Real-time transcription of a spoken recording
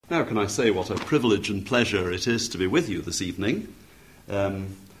Now can I say what a privilege and pleasure it is to be with you this evening.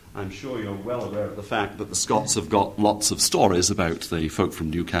 I'm sure you're well aware of the fact that the Scots have got lots of stories about the folk from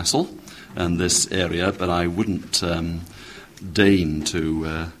Newcastle and this area, but I wouldn't deign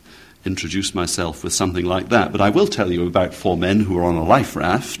to introduce myself with something like that. But I will tell you about 4 men who were on a life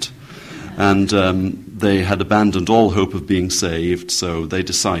raft, and they had abandoned all hope of being saved, so they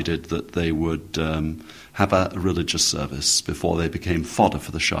decided that they would have a religious service before they became fodder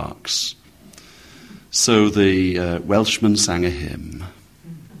for the sharks. So the Welshman sang a hymn,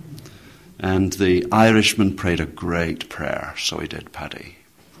 and the Irishman prayed a great prayer, so he did, Paddy.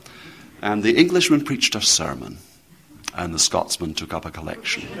 And the Englishman preached a sermon, and the Scotsman took up a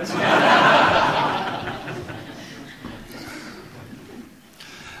collection.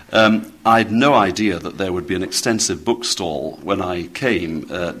 I'd no idea that there would be an extensive bookstall when I came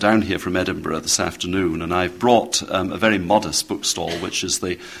down here from Edinburgh this afternoon, and I've brought a very modest bookstall, which is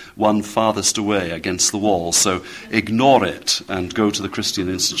the one farthest away against the wall, so ignore it and go to the Christian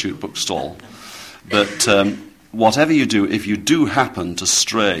Institute bookstall. But whatever you do, if you do happen to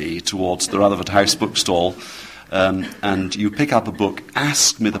stray towards the Rutherford House bookstall, and you pick up a book,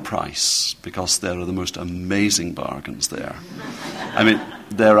 ask me the price, because there are the most amazing bargains there. I mean,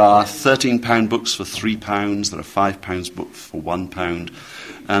 there are £13 books for £3, there are £5 books for £1,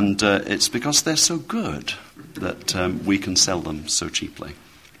 and it's because they're so good that we can sell them so cheaply.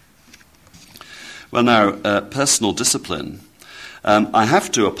 Well, now, personal discipline. I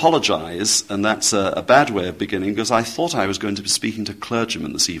have to apologise, and that's a bad way of beginning, because I thought I was going to be speaking to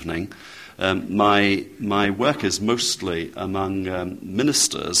clergymen this evening. My work is mostly among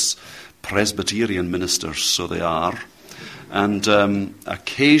ministers, Presbyterian ministers, so they are, and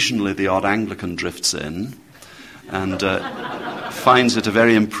occasionally the odd Anglican drifts in and finds it a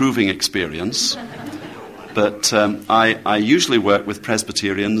very improving experience. But I usually work with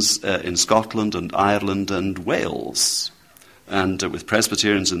Presbyterians in Scotland and Ireland and Wales, and with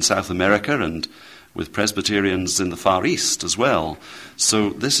Presbyterians in South America and with Presbyterians in the Far East as well. So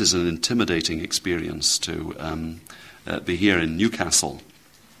this is an intimidating experience to be here in Newcastle.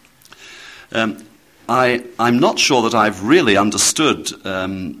 I'm not sure that I've really understood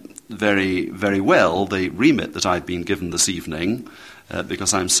very, very well the remit that I've been given this evening,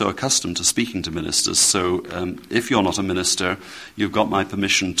 because I'm so accustomed to speaking to ministers. So if you're not a minister, you've got my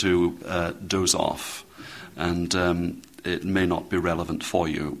permission to doze off, and it may not be relevant for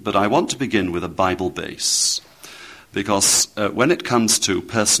you. But I want to begin with a Bible base, because when it comes to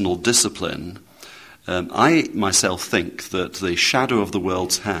personal discipline, I myself think that the shadow of the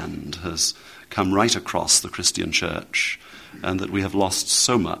world's hand has come right across the Christian church, and that we have lost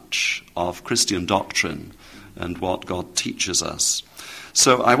so much of Christian doctrine and what God teaches us.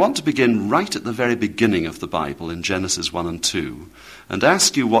 So I want to begin right at the very beginning of the Bible in Genesis 1 and 2, and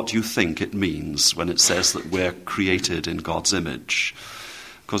ask you what you think it means when it says that we're created in God's image.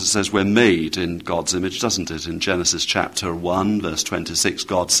 Because it says we're made in God's image, doesn't it? In Genesis chapter 1, verse 26,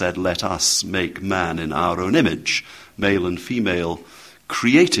 God said, "Let us make man in our own image. Male and female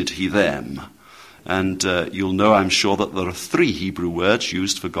created he them." And you'll know, I'm sure, that there are 3 Hebrew words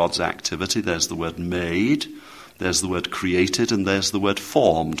used for God's activity. There's the word made, there's the word created, and there's the word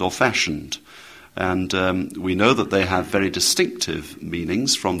formed or fashioned. And we know that they have very distinctive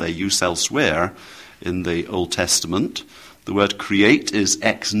meanings from their use elsewhere in the Old Testament. The word create is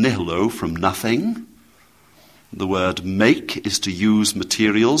ex nihilo, from nothing. The word make is to use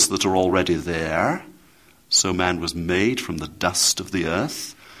materials that are already there. So man was made from the dust of the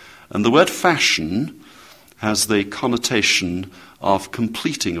earth. And the word fashion has the connotation of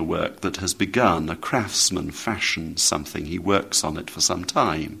completing a work that has begun. A craftsman fashions something, he works on it for some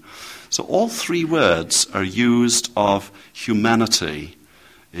time. So all 3 words are used of humanity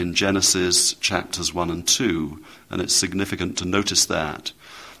in Genesis chapters 1 and 2, and it's significant to notice that.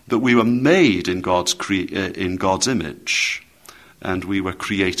 That we were made in God's image, and we were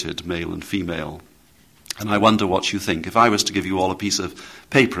created male and female. And I wonder what you think. If I was to give you all a piece of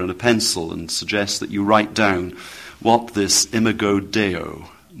paper and a pencil and suggest that you write down what this imago Deo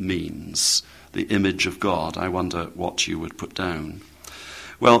means, the image of God, I wonder what you would put down.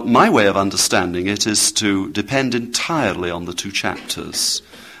 Well, my way of understanding it is to depend entirely on the 2 chapters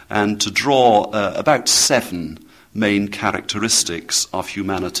and to draw about 7 main characteristics of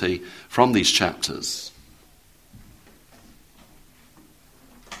humanity from these chapters.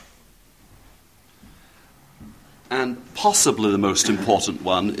 And possibly the most important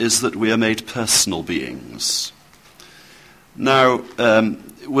one is that we are made personal beings. Now,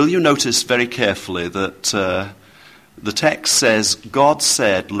 will you notice very carefully that the text says, God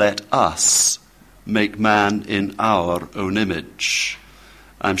said, "Let us make man in our own image."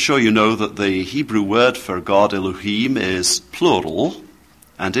 I'm sure you know that the Hebrew word for God, Elohim, is plural.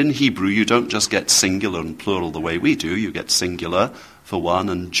 And in Hebrew, you don't just get singular and plural the way we do. You get singular for one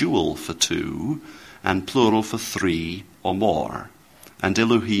and dual for two, and plural for three or more. And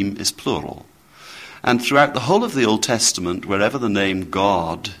Elohim is plural. And throughout the whole of the Old Testament, wherever the name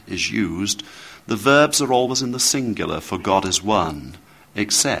God is used, the verbs are always in the singular, for God is one,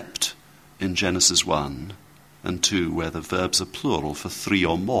 except in Genesis 1 and 2, where the verbs are plural for three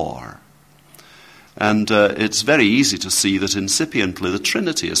or more. And it's very easy to see that incipiently the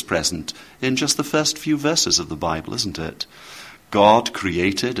Trinity is present in just the first few verses of the Bible, isn't it? God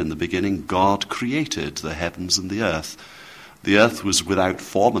created, in the beginning, God created the heavens and the earth. The earth was without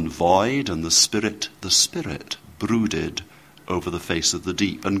form and void, and the Spirit brooded over the face of the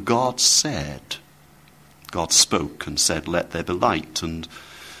deep. And God spoke and said, "Let there be light." And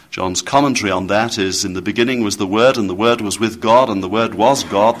John's commentary on that is, in the beginning was the Word, and the Word was with God, and the Word was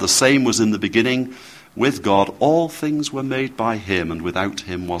God. The same was in the beginning with God. All things were made by him, and without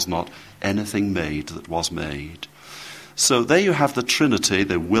him was not anything made that was made. So there you have the Trinity,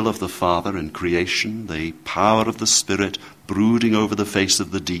 the will of the Father in creation, the power of the Spirit brooding over the face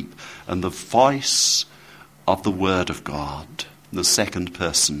of the deep, and the voice of the Word of God, the second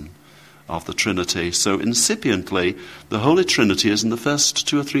person of the Trinity. So incipiently, the Holy Trinity is in the first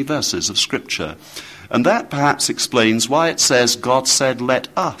 2 or 3 verses of Scripture. And that perhaps explains why it says, God said, "Let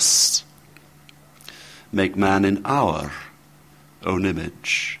us make man in our own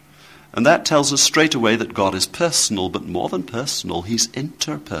image." And that tells us straight away that God is personal, but more than personal, he's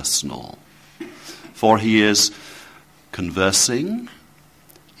interpersonal. For he is conversing,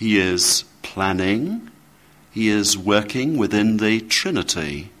 he is planning, he is working within the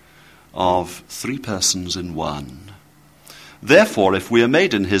Trinity of 3 persons in one. Therefore, if we are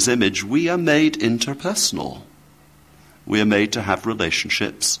made in his image, we are made interpersonal. We are made to have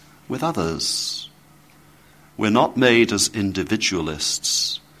relationships with others. We're not made as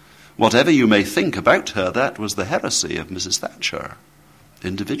individualists. Whatever you may think about her, that was the heresy of Mrs. Thatcher,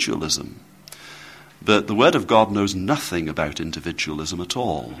 individualism. But the Word of God knows nothing about individualism at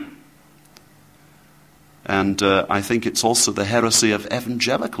all. And I think it's also the heresy of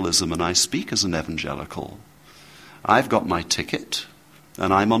evangelicalism, and I speak as an evangelical. I've got my ticket,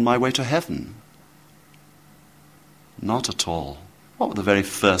 and I'm on my way to heaven. Not at all. What were the very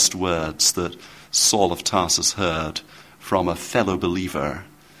first words that Saul of Tarsus heard from a fellow believer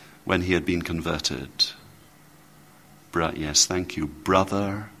when he had been converted? Yes, thank you,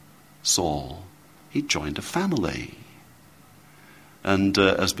 Brother Saul. He joined a family. And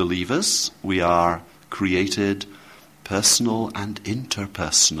as believers, we are created personal and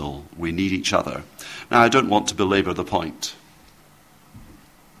interpersonal. We need each other. Now, I don't want to belabor the point.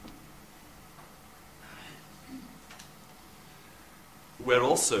 We're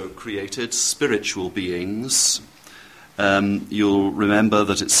also created spiritual beings. You'll remember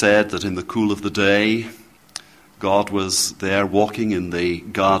that it said that in the cool of the day, God was there walking in the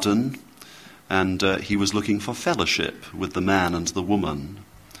garden, and he was looking for fellowship with the man and the woman.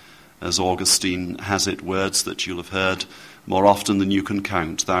 As Augustine has it, words that you'll have heard more often than you can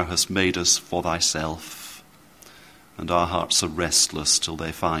count. Thou hast made us for thyself, and our hearts are restless till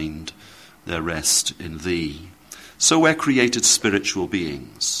they find their rest in thee. So we're created spiritual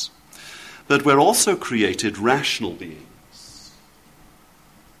beings. But we're also created rational beings.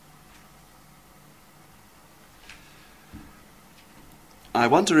 I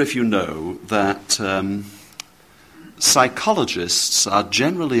wonder if you know that psychologists are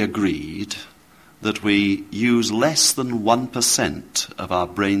generally agreed that we use less than 1% of our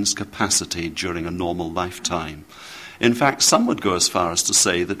brain's capacity during a normal lifetime. In fact, some would go as far as to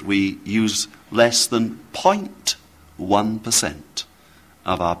say that we use less than 0.1%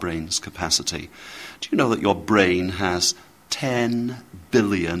 of our brain's capacity. Do you know that your brain has 10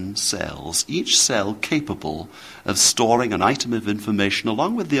 billion cells, each cell capable of storing an item of information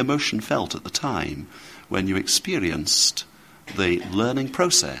along with the emotion felt at the time when you experienced the learning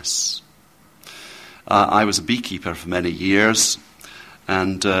process? I was a beekeeper for many years,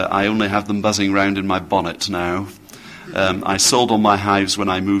 and I only have them buzzing round in my bonnet now. I sold all my hives when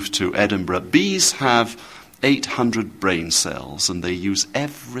I moved to Edinburgh. Bees have 800 brain cells, and they use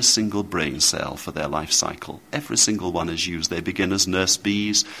every single brain cell for their life cycle. Every single one is used. They begin as nurse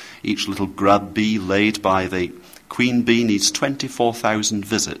bees. Each little grub bee laid by the queen bee needs 24,000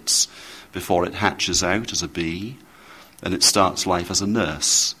 visits before it hatches out as a bee, and it starts life as a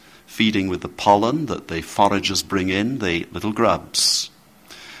nurse, feeding with the pollen that the foragers bring in, the little grubs.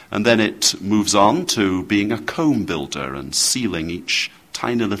 And then it moves on to being a comb builder and sealing each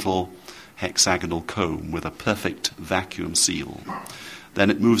tiny little hexagonal comb with a perfect vacuum seal. Then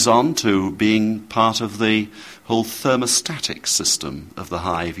it moves on to being part of the whole thermostatic system of the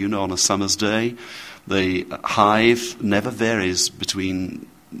hive. You know, on a summer's day, the hive never varies between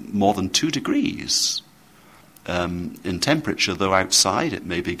more than 2 degrees in temperature, though outside it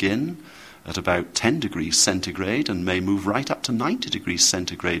may begin at about 10 degrees centigrade and may move right up to 90 degrees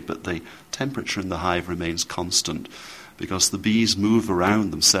centigrade, but the temperature in the hive remains constant because the bees move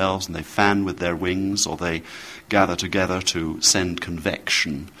around themselves and they fan with their wings, or they gather together to send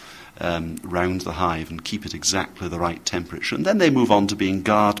convection round the hive and keep it exactly the right temperature. And then they move on to being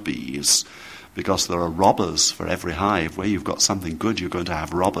guard bees, because there are robbers for every hive. Where you've got something good, you're going to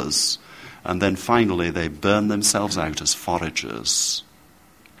have robbers. And then finally they burn themselves out as foragers.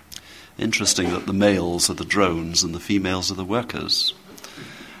 Interesting that the males are the drones and the females are the workers.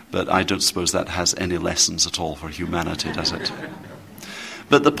 But I don't suppose that has any lessons at all for humanity, does it?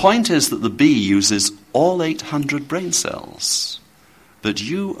 But the point is that the bee uses all 800 brain cells, but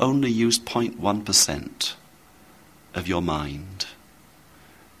you only use 0.1% of your mind.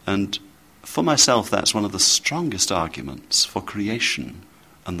 And for myself, that's one of the strongest arguments for creation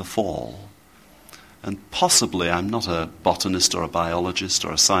and the fall. And possibly, I'm not a botanist or a biologist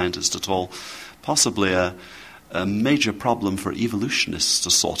or a scientist at all, possibly a major problem for evolutionists to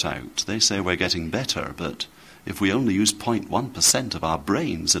sort out. They say we're getting better, but if we only use 0.1% of our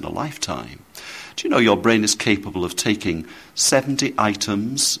brains in a lifetime. Do you know your brain is capable of taking 70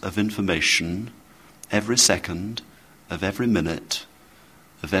 items of information every second, of every minute,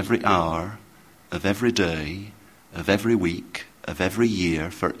 of every hour, of every day, of every week, of every year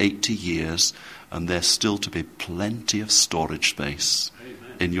for 80 years, and there's still to be plenty of storage space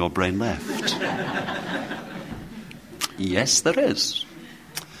in your brain left. Yes, there is.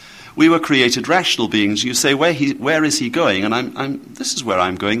 We were created rational beings. You say, where is he going? And this is where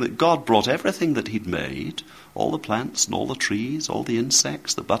I'm going, that God brought everything that he'd made, all the plants and all the trees, all the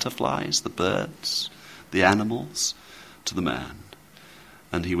insects, the butterflies, the birds, the animals, to the man.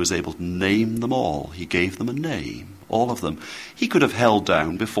 And he was able to name them all. He gave them a name, all of them. He could have held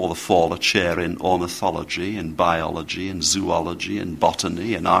down before the fall a chair in ornithology and biology and zoology and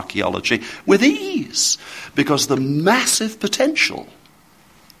botany and archaeology with ease, because the massive potential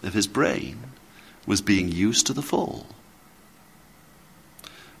of his brain was being used to the full.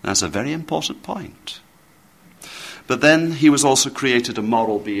 That's a very important point. But then he was also created a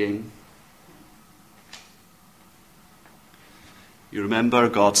moral being. You remember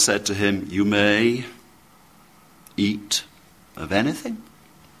God said to him, you may eat of anything,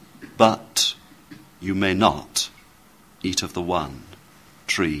 but you may not eat of the one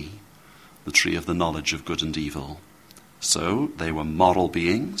tree, the tree of the knowledge of good and evil. So they were moral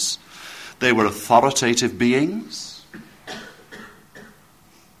beings. They were authoritative beings.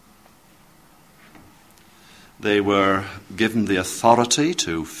 They were given the authority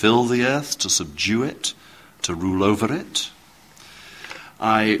to fill the earth, to subdue it, to rule over it.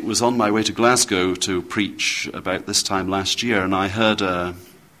 I was on my way to Glasgow to preach about this time last year, and I heard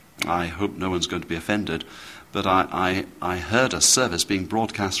I hope no one's going to be offended, but I heard a service being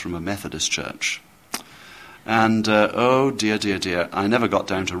broadcast from a Methodist church. And, oh dear, dear, dear, I never got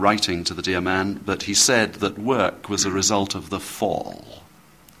down to writing to the dear man, but he said that work was a result of the fall.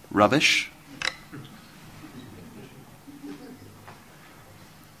 Rubbish?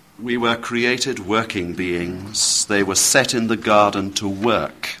 We were created working beings. They were set in the garden to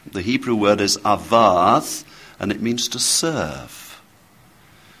work. The Hebrew word is avad, and it means to serve.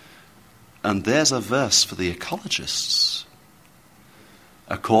 And there's a verse for the ecologists.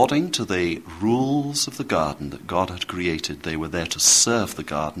 According to the rules of the garden that God had created, they were there to serve the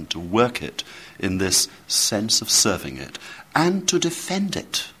garden, to work it in this sense of serving it, and to defend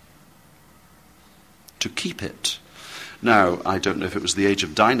it, to keep it. Now, I don't know if it was the age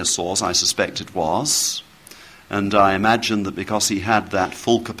of dinosaurs. I suspect it was. And I imagine that because he had that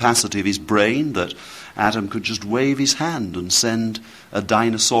full capacity of his brain, that Adam could just wave his hand and send a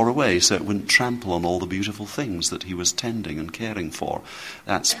dinosaur away so it wouldn't trample on all the beautiful things that he was tending and caring for.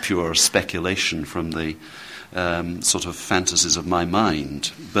 That's pure speculation from the sort of fantasies of my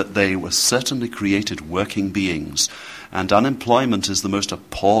mind. But they were certainly created working beings. And unemployment is the most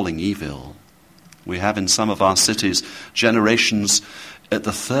appalling evil. We have in some of our cities generations at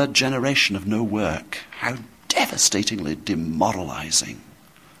the third generation of no work. How devastatingly demoralizing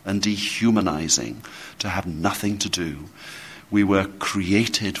and dehumanizing to have nothing to do. We were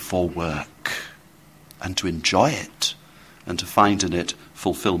created for work and to enjoy it and to find in it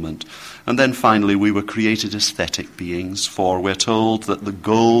fulfillment. And then finally we were created aesthetic beings, for we're told that the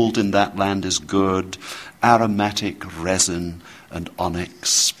gold in that land is good, aromatic resin and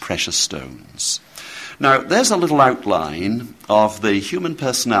onyx, precious stones. Now, there's a little outline of the human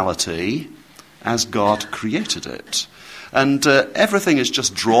personality as God created it. And everything is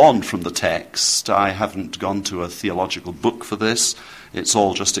just drawn from the text. I haven't gone to a theological book for this. It's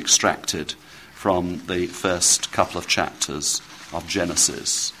all just extracted from the first couple of chapters of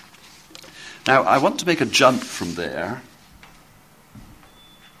Genesis. Now, I want to make a jump from there.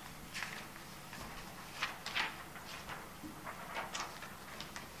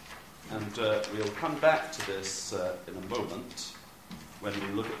 And we'll come back to this in a moment when we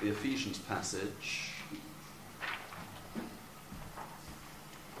look at the Ephesians passage.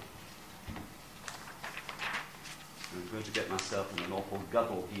 I'm going to get myself in an awful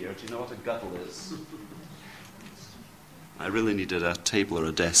guddle here. Do you know what a guddle is? I really needed a table or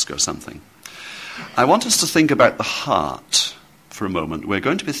a desk or something. I want us to think about the heart for a moment. We're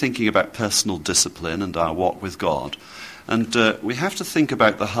going to be thinking about personal discipline and our walk with God. And we have to think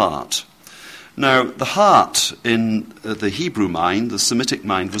about the heart. Now, the heart in the Hebrew mind, the Semitic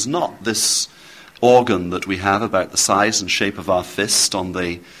mind, was not this organ that we have about the size and shape of our fist on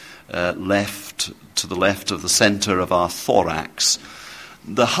the to the left of the center of our thorax.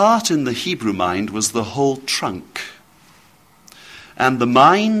 The heart in the Hebrew mind was the whole trunk. And the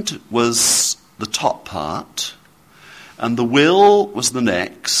mind was the top part, and the will was the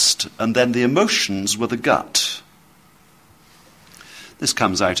next, and then the emotions were the gut. This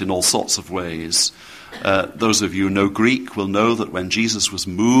comes out in all sorts of ways. Those of you who know Greek will know that when Jesus was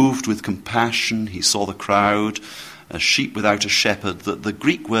moved with compassion, he saw the crowd, a sheep without a shepherd, that the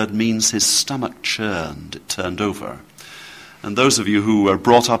Greek word means his stomach churned, it turned over. And those of you who were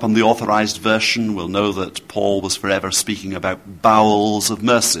brought up on the authorized version will know that Paul was forever speaking about bowels of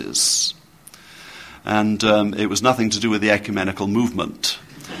mercies. And it was nothing to do with the ecumenical movement.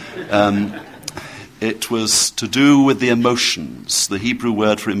 It was to do with the emotions. The Hebrew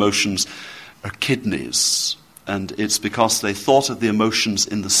word for emotions are kidneys. And it's because they thought of the emotions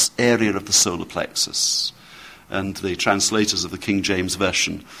in this area of the solar plexus. And the translators of the King James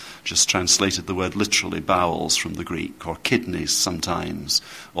Version just translated the word literally, bowels, from the Greek, or kidneys sometimes,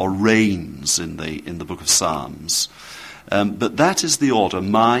 or reins in the book of Psalms. But that is the order: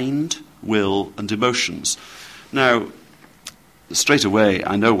 mind, will, and emotions. Now, straight away,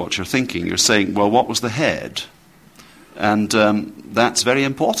 I know what you're thinking. You're saying, well, what was the head? And that's very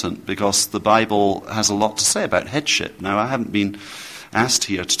important, because the Bible has a lot to say about headship. Now, I haven't been asked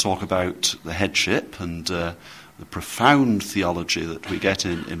here to talk about the headship and the profound theology that we get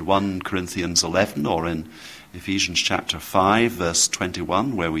in 1 Corinthians 11 or in Ephesians chapter 5, verse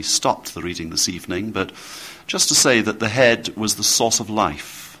 21, where we stopped the reading this evening. But just to say that the head was the source of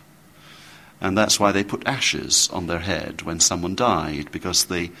life. And that's why they put ashes on their head when someone died, because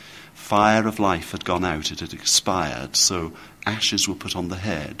the fire of life had gone out, it had expired, so ashes were put on the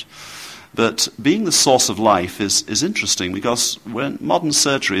head. But being the source of life is interesting, because when modern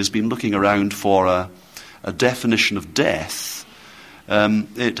surgery has been looking around for a definition of death,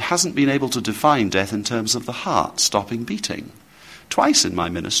 it hasn't been able to define death in terms of the heart stopping beating. Twice in my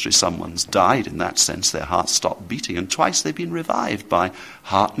ministry, someone's died in that sense, their heart stopped beating, and twice they've been revived by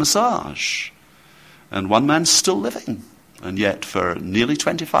heart massage. And one man's still living, and yet for nearly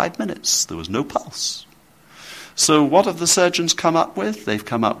 25 minutes there was no pulse. So what have the surgeons come up with? They've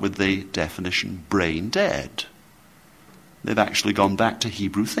come up with the definition brain dead. They've actually gone back to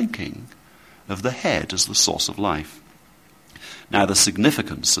Hebrew thinking of the head as the source of life. Now, the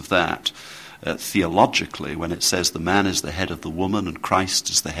significance of that theologically, when it says the man is the head of the woman and Christ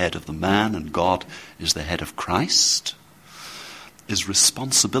is the head of the man and God is the head of Christ, is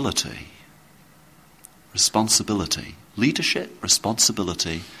responsibility. Responsibility. Leadership,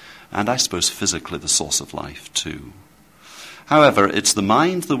 responsibility, and I suppose physically the source of life too. However, it's the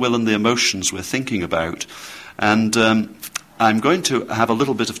mind, the will, and the emotions we're thinking about, and I'm going to have a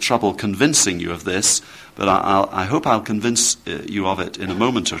little bit of trouble convincing you of this, but I hope I'll convince you of it in a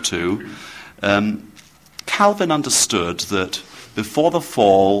moment or two. Calvin understood that before the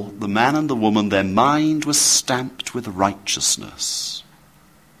fall, the man and the woman, their mind was stamped with righteousness.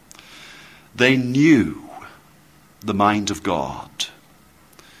 They knew the mind of God.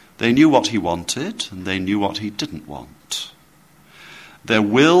 They knew what he wanted, and they knew what he didn't want. Their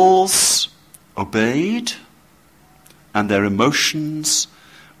wills obeyed, and their emotions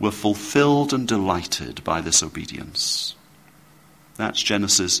were fulfilled and delighted by this obedience. That's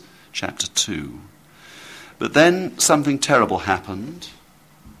Genesis chapter 2. But then something terrible happened.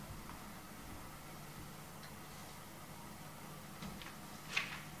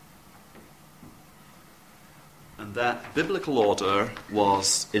 And that biblical order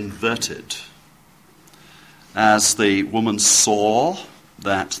was inverted. As the woman saw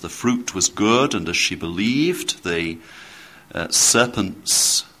that the fruit was good, and as she believed, the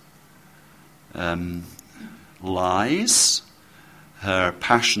serpent's lies, her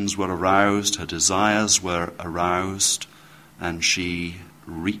passions were aroused, her desires were aroused, and she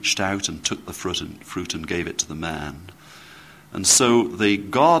reached out and took the fruit and gave it to the man. And so the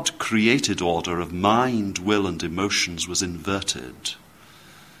God-created order of mind, will, and emotions was inverted.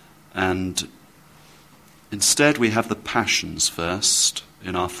 And instead we have the passions first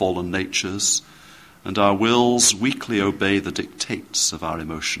in our fallen natures, and our wills weakly obey the dictates of our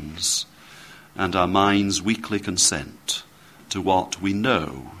emotions, and our minds weakly consent to what we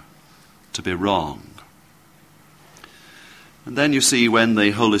know to be wrong. And then you see, when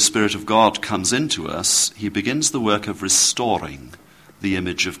the Holy Spirit of God comes into us, he begins the work of restoring the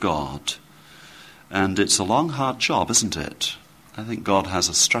image of God. And it's a long, hard job, isn't it? I think God has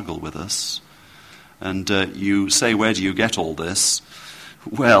a struggle with us. And you say, where do you get all this?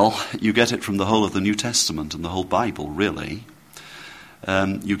 Well, you get it from the whole of the New Testament and the whole Bible, really.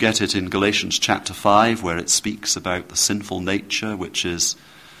 You get it in Galatians chapter 5, where it speaks about the sinful nature, which is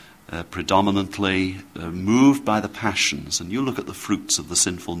predominantly moved by the passions. And you look at the fruits of the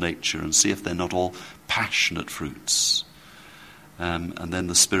sinful nature and see if they're not all passionate fruits. And then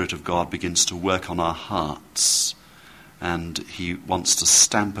the Spirit of God begins to work on our hearts, and he wants to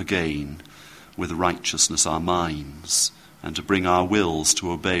stamp again with righteousness our minds, and to bring our wills to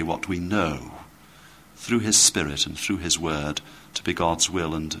obey what we know through his Spirit and through his word to be God's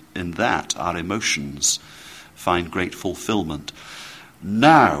will. And in that our emotions find great fulfillment.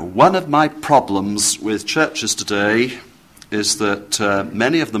 Now, one of my problems with churches today is that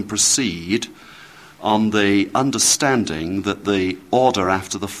many of them proceed on the understanding that the order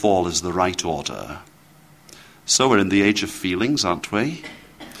after the fall is the right order. So we're in the age of feelings, aren't we?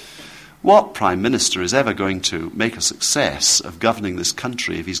 What Prime Minister is ever going to make a success of governing this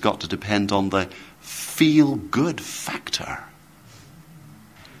country if he's got to depend on the feel-good factor?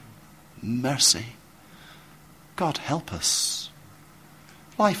 Mercy. God help us.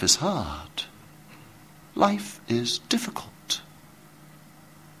 Life is hard. Life is difficult.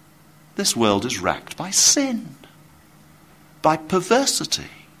 This world is racked by sin, by perversity,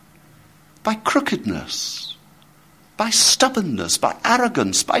 by crookedness, by stubbornness, by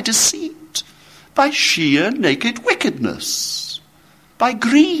arrogance, by deceit, by sheer naked wickedness, by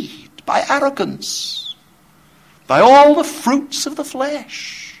greed, by arrogance, by all the fruits of the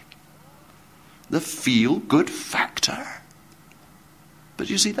flesh, the feel-good factor. But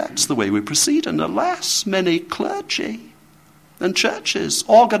you see, that's the way we proceed, and alas, many clergy and churches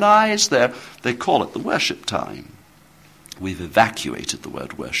organize they call it the worship time. We've evacuated the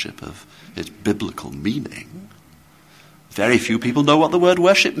word worship of its biblical meaning. Very few people know what the word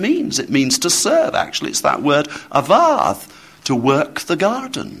worship means. It means to serve, actually. It's that word avath, to work the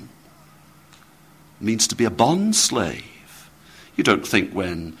garden. It means to be a bond slave. You don't think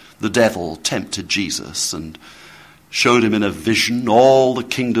when the devil tempted Jesus and showed him in a vision all the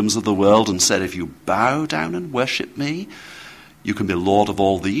kingdoms of the world and said, if you bow down and worship me, you can be Lord of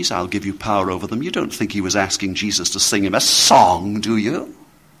all these. I'll give you power over them. You don't think he was asking Jesus to sing him a song, do you?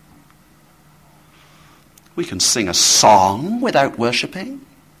 We can sing a song without worshipping.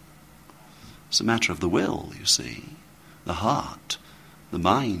 It's a matter of the will, you see. The heart, the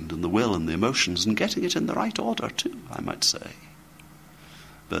mind and the will and the emotions, and getting it in the right order too, I might say.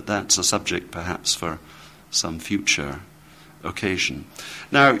 But that's a subject perhaps for some future occasion.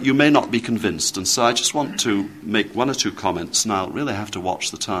 Now, you may not be convinced, and so I just want to make one or two comments, and I'll really have to watch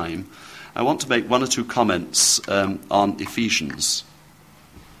the time. I want to make one or two comments on Ephesians,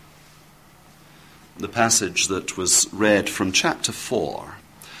 the passage that was read from chapter 4.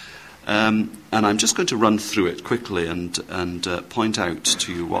 And I'm just going to run through it quickly and point out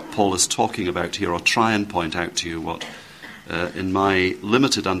to you what Paul is talking about here, or try and point out to you what in my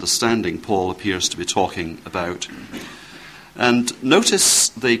limited understanding, Paul appears to be talking about. And notice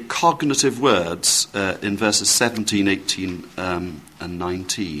the cognitive words in verses 17, 18, and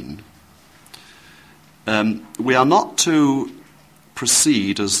 19. We are not to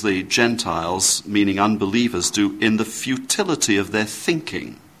proceed as the Gentiles, meaning unbelievers, do in the futility of their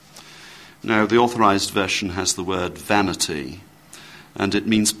thinking. Now, the Authorized Version has the word vanity, and it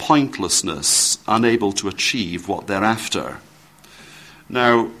means pointlessness, unable to achieve what they're after.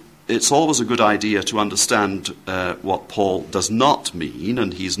 Now, it's always a good idea to understand what Paul does not mean,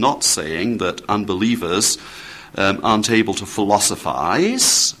 and he's not saying that unbelievers aren't able to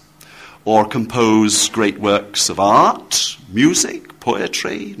philosophize or compose great works of art, music,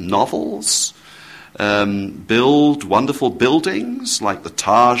 poetry, novels, build wonderful buildings like the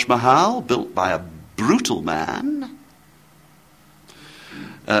Taj Mahal, built by a brutal man.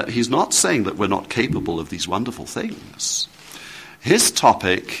 He's not saying that we're not capable of these wonderful things. His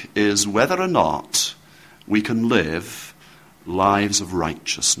topic is whether or not we can live lives of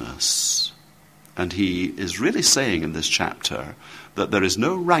righteousness. And he is really saying in this chapter that there is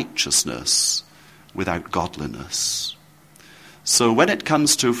no righteousness without godliness. So when it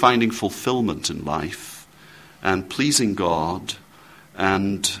comes to finding fulfillment in life and pleasing God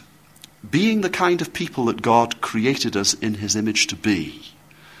and being the kind of people that God created us in his image to be,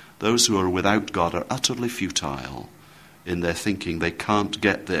 those who are without God are utterly futile in their thinking. They can't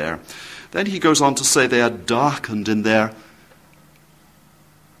get there. Then he goes on to say they are darkened in their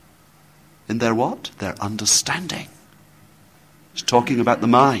what? Their understanding. He's talking about the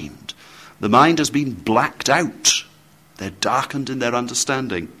mind. The mind has been blacked out. They're darkened in their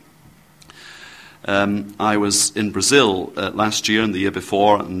understanding. I was in Brazil last year and the year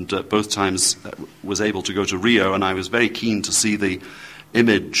before, and both times was able to go to Rio, and I was very keen to see the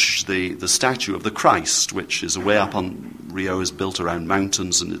image, the statue of the Christ, which is way up on Rio, is built around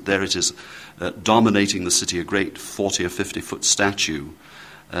mountains, and there it is dominating the city, a great 40 or 50-foot statue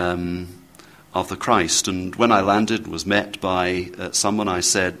of the Christ. And when I landed, was met by someone. I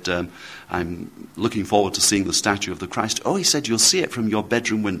said, I'm looking forward to seeing the statue of the Christ. Oh, he said, you'll see it from your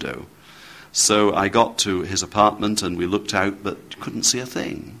bedroom window. So I got to his apartment and we looked out, but couldn't see a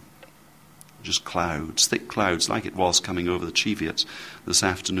thing. Just clouds, thick clouds, like it was coming over the Cheviot this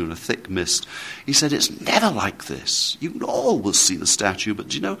afternoon, a thick mist. He said, it's never like this. You can always see the statue, but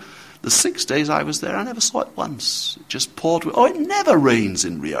do you know, the 6 days I was there, I never saw it once. It just poured. Oh, it never rains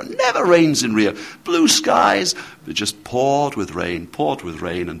in Rio. Never rains in Rio. Blue skies. It just poured with rain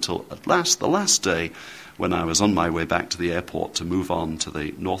until at last, the last day, when I was on my way back to the airport to move on to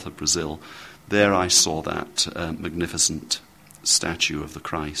the north of Brazil, there I saw that magnificent statue of the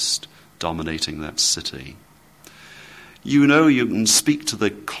Christ dominating that city. You know, you can speak to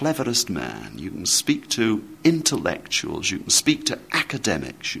the cleverest man, you can speak to intellectuals, you can speak to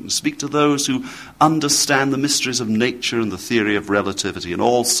academics, you can speak to those who understand the mysteries of nature and the theory of relativity and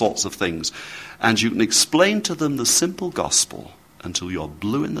all sorts of things, and you can explain to them the simple gospel until you're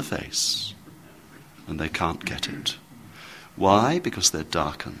blue in the face, and they can't get it. Why? Because they're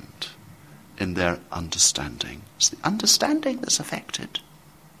darkened in their understanding. It's the understanding that's affected.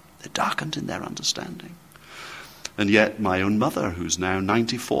 They're darkened in their understanding. And yet my own mother, who's now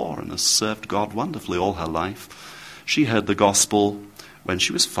 94 and has served God wonderfully all her life, she heard the gospel when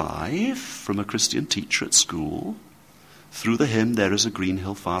she was 5 from a Christian teacher at school, through the hymn, There is a Green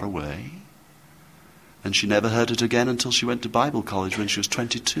Hill Far Away. And she never heard it again until she went to Bible college when she was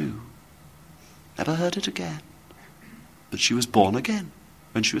 22. Never heard it again. But she was born again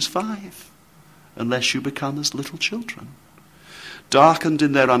when she was 5, unless you become as little children. Darkened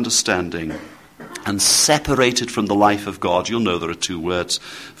in their understanding and separated from the life of God. You'll know there are 2 words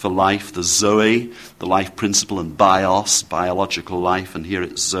for life, the Zoe, the life principle, and bios, biological life, and here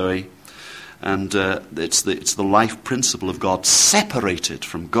it's Zoe. And it's the life principle of God, separated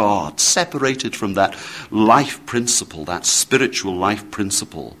from God, separated from that life principle, that spiritual life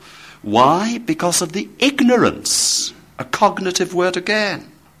principle. Why? Because of the ignorance, a cognitive word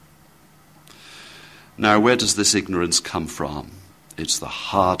again. Now, where does this ignorance come from? It's the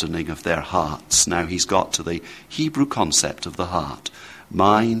hardening of their hearts. Now he's got to the Hebrew concept of the heart.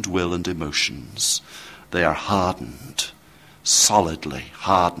 Mind, will, and emotions. They are hardened, solidly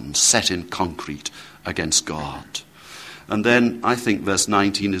hardened, set in concrete against God. And then I think verse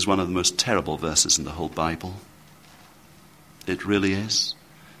 19 is one of the most terrible verses in the whole Bible. It really is.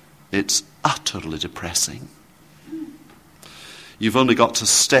 It's utterly depressing. You've only got to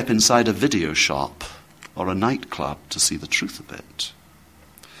step inside a video shop or a nightclub to see the truth of it.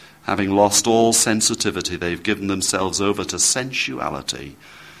 Having lost all sensitivity, they've given themselves over to sensuality,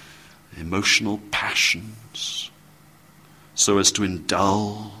 emotional passions, so as to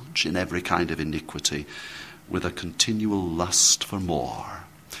indulge in every kind of iniquity with a continual lust for more.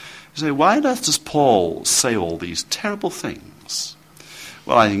 You say, why on earth does Paul say all these terrible things?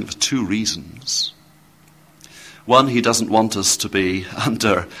 Well, I think for 2 reasons. One, he doesn't want us to be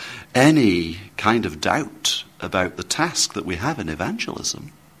under any kind of doubt about the task that we have in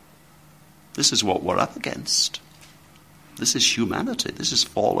evangelism. This is what we're up against. This is humanity. This is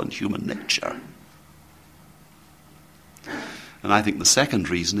fallen human nature. And I think the second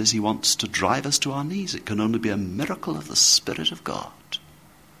reason is he wants to drive us to our knees. It can only be a miracle of the Spirit of God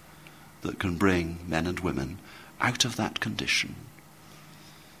that can bring men and women out of that condition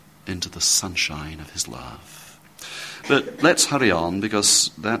into the sunshine of his love. But let's hurry on, because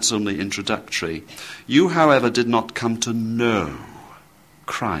that's only introductory. You, however, did not come to know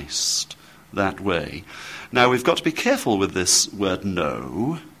Christ that way. Now, we've got to be careful with this word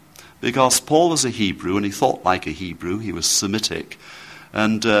know, because Paul was a Hebrew and he thought like a Hebrew. He was Semitic.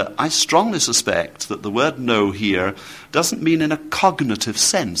 And I strongly suspect that the word know here doesn't mean in a cognitive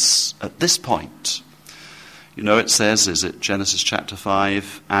sense at this point. You know, it says, is it Genesis chapter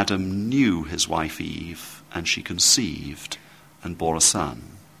 5, Adam knew his wife Eve, and she conceived and bore a son.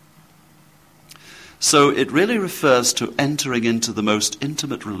 So it really refers to entering into the most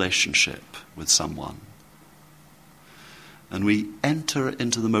intimate relationship with someone. And we enter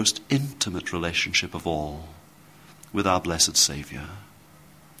into the most intimate relationship of all with our blessed Saviour.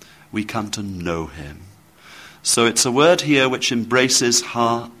 We come to know him. So it's a word here which embraces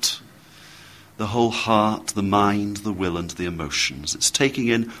heart, the whole heart, the mind, the will, and the emotions. It's taking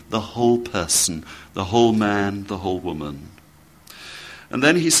in the whole person, the whole man, the whole woman. And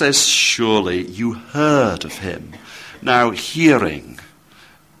then he says, surely you heard of him. Now, hearing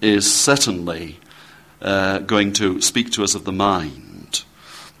is certainly going to speak to us of the mind.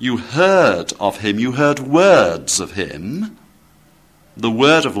 You heard of him, you heard words of him, the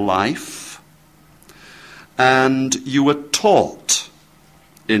word of life, and you were taught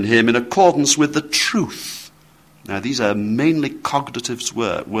in him in accordance with the truth. Now, these are mainly cognitive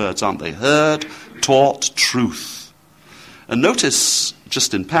words, aren't they? Heard, taught, truth. And notice,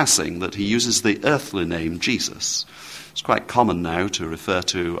 just in passing, that he uses the earthly name Jesus. It's quite common now to refer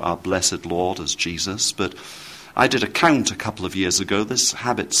to our blessed Lord as Jesus, but I did a count a couple of years ago. This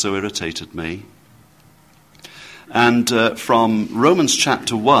habit so irritated me. And from Romans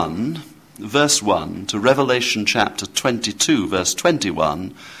chapter 1, verse 1, to Revelation chapter 22, verse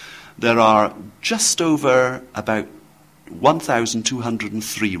 21, there are just over about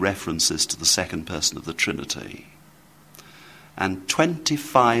 1,203 references to the second person of the Trinity. And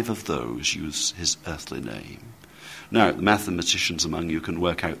 25 of those use his earthly name. Now, the mathematicians among you can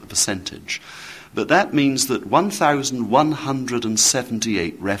work out the percentage. But that means that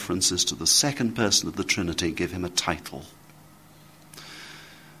 1,178 references to the second person of the Trinity give him a title.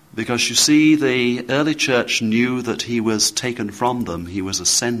 Because you see, the early church knew that he was taken from them, he was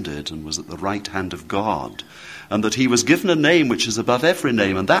ascended and was at the right hand of God, and that he was given a name which is above every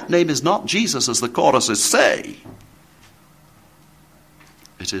name, and that name is not Jesus as the choruses say.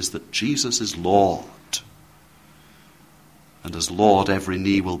 It is that Jesus is Lord. And as Lord, every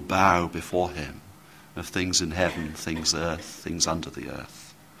knee will bow before him, of things in heaven, things earth, things under the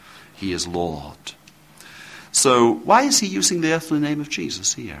earth. He is Lord. So why is he using the earthly name of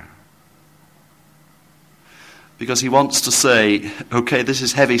Jesus here? Because he wants to say, okay, this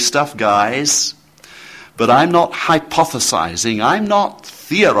is heavy stuff, guys, but I'm not hypothesizing, I'm not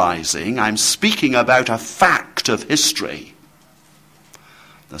theorizing, I'm speaking about a fact of history.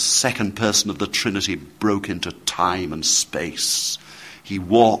 The second person of the Trinity broke into time and space. He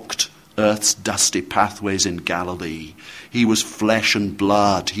walked earth's dusty pathways in Galilee. He was flesh and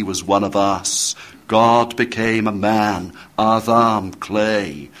blood. He was one of us. God became a man, Adam,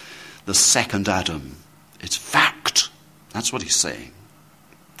 clay, the second Adam. It's fact. That's what he's saying.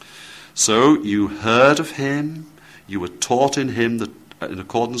 So you heard of him. You were taught in him in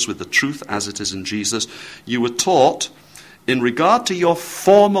accordance with the truth as it is in Jesus. You were taught in regard to your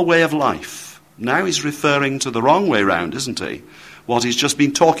former way of life. Now he's referring to the wrong way round, isn't he? What he's just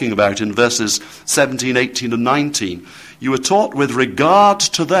been talking about in verses 17, 18 and 19. You were taught with regard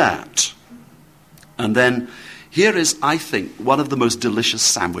to that. And then here is, I think, one of the most delicious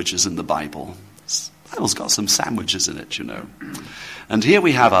sandwiches in the Bible. The Bible's got some sandwiches in it, you know. And here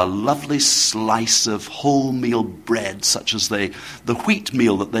we have a lovely slice of wholemeal bread, such as the wheat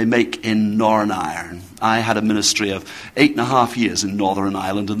meal that they make in Northern Ireland. I had a ministry of 8.5 years in Northern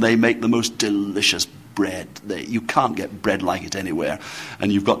Ireland, and they make the most delicious bread. You can't get bread like it anywhere.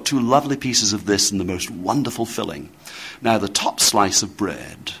 And you've got two lovely pieces of this and the most wonderful filling. Now, the top slice of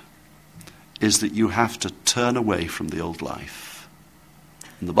bread is that you have to turn away from the old life.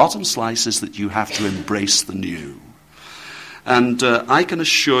 And the bottom slice is that you have to embrace the new. And I can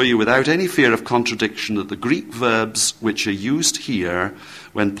assure you without any fear of contradiction that the Greek verbs which are used here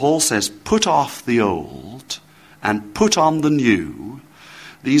when Paul says put off the old and put on the new,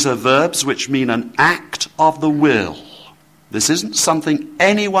 these are verbs which mean an act of the will. This isn't something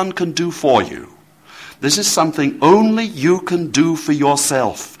anyone can do for you. This is something only you can do for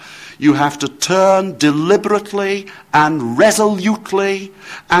yourself. You have to turn deliberately and resolutely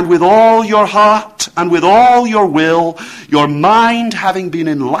and with all your heart and with all your will, your mind having been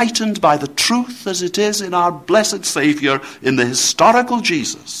enlightened by the truth as it is in our blessed Saviour, in the historical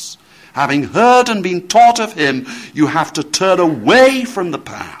Jesus. Having heard and been taught of him, you have to turn away from the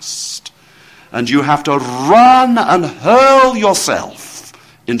past. And you have to run and hurl yourself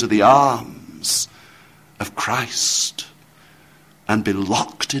into the arms arms of Christ and be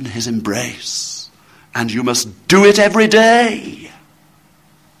locked in his embrace. And you must do it every day.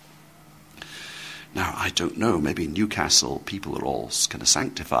 Now, I don't know, maybe in Newcastle people are all kind of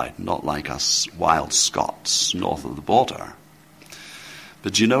sanctified, not like us wild Scots north of the border.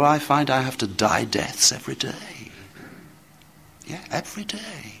 But you know, I find I have to die deaths every day. Yeah, every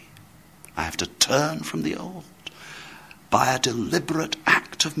day. I have to turn from the old by a deliberate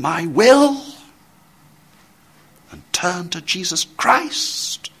act of my will and turn to Jesus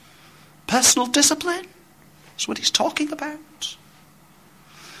Christ. Personal discipline. That's what he's talking about.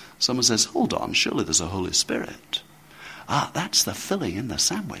 Someone says, hold on, surely there's a Holy Spirit. That's the filling in the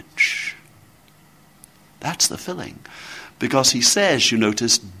sandwich. That's the filling. Because he says, you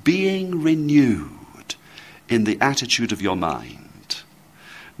notice, being renewed in the attitude of your mind.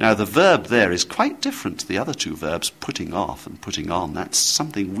 Now the verb there is quite different to the other two verbs, putting off and putting on. That's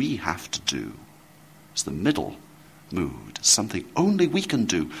something we have to do. It's the middle mood. It's something only we can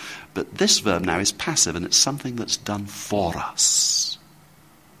do. But this verb now is passive, and it's something that's done for us.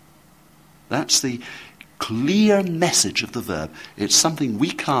 That's the clear message of the verb. It's something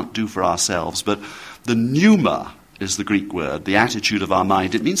we can't do for ourselves, but the pneuma is the Greek word, the attitude of our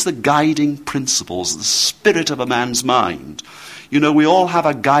mind. It means the guiding principles, the spirit of a man's mind. You know, we all have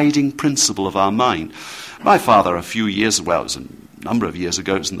a guiding principle of our mind. My father, a few years ago, it was a number of years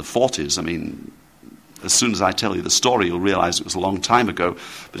ago, it was in the 40s. I mean, as soon as I tell you the story, you'll realize it was a long time ago.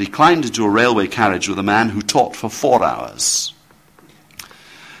 But he climbed into a railway carriage with a man who talked for 4 hours.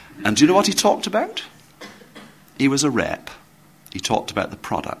 And do you know what he talked about? He was a rep. He talked about the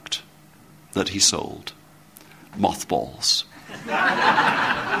product that he sold. Mothballs.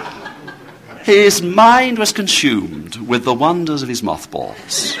 His mind was consumed with the wonders of his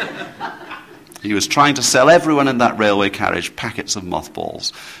mothballs. He was trying to sell everyone in that railway carriage packets of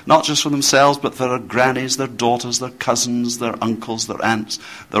mothballs. Not just for themselves, but for their grannies, their daughters, their cousins, their uncles, their aunts,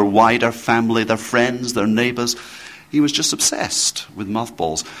 their wider family, their friends, their neighbours. He was just obsessed with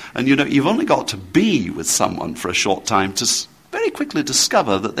mothballs. And you know, you've only got to be with someone for a short time to very quickly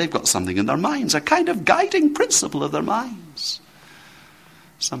discover that they've got something in their minds, a kind of guiding principle of their minds.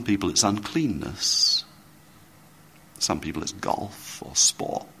 Some people it's uncleanness. Some people it's golf or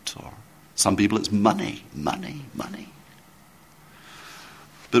sport, or some people it's money.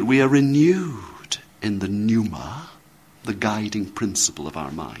 But we are renewed in the pneuma, the guiding principle of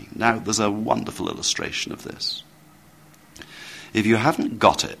our mind. Now, there's a wonderful illustration of this. If you haven't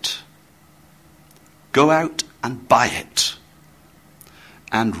got it, go out and buy it.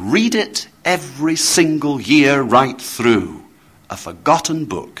 And read it every single year right through. A forgotten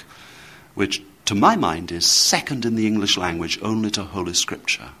book, which to my mind is second in the English language only to Holy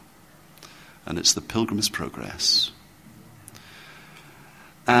Scripture. And it's the Pilgrim's Progress.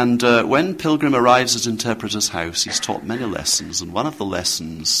 And when Pilgrim arrives at Interpreter's House, he's taught many lessons. And one of the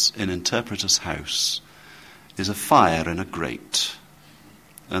lessons in Interpreter's House is a fire in a grate.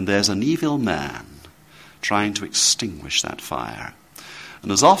 And there's an evil man trying to extinguish that fire.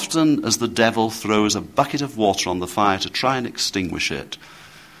 And as often as the devil throws a bucket of water on the fire to try and extinguish it,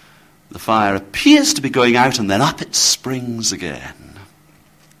 the fire appears to be going out and then up it springs again.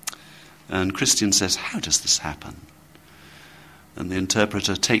 And Christian says, how does this happen? And the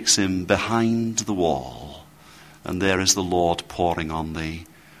interpreter takes him behind the wall, and there is the Lord pouring on the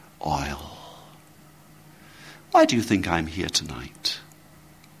oil. Why do you think I'm here tonight?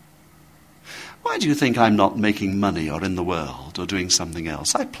 Why do you think I'm not making money or in the world or doing something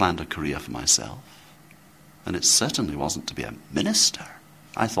else? I planned a career for myself. And it certainly wasn't to be a minister.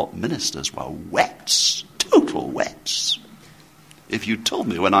 I thought ministers were wets, total wets. If you told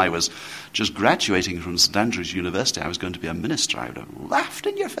me when I was just graduating from St. Andrews University I was going to be a minister, I would have laughed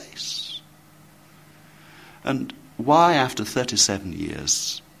in your face. And why, after 37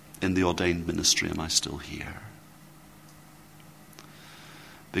 years in the ordained ministry, am I still here?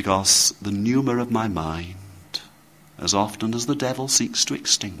 Because the pneuma of my mind, as often as the devil seeks to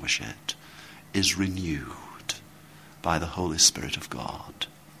extinguish it, is renewed by the Holy Spirit of God.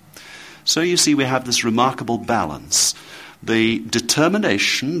 So you see, we have this remarkable balance. The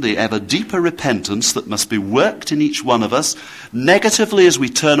determination, the ever deeper repentance that must be worked in each one of us, negatively as we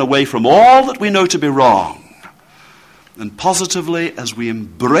turn away from all that we know to be wrong, and positively as we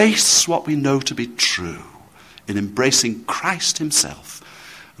embrace what we know to be true, in embracing Christ himself.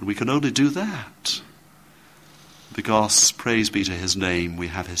 And we can only do that because, praise be to his name, we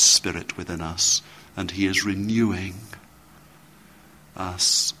have his Spirit within us, and he is renewing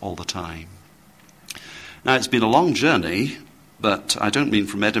us all the time. Now, it's been a long journey, but I don't mean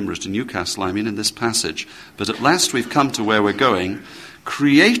from Edinburgh to Newcastle, I mean in this passage. But at last we've come to where we're going,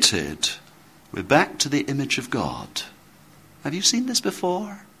 created We're back to the image of God. Have you seen this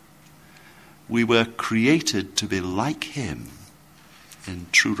before? We were created to be like him in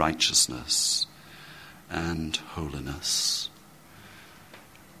true righteousness and holiness.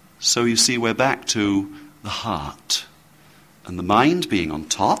 So you see, we're back to the heart, and the mind being on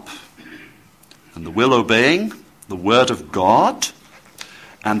top, and the will obeying the word of God,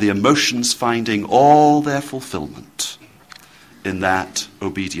 and the emotions finding all their fulfillment in that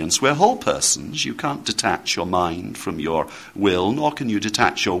obedience. We're whole persons. You can't detach your mind from your will, nor can you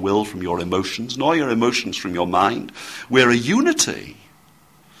detach your will from your emotions, nor your emotions from your mind. We're a unity.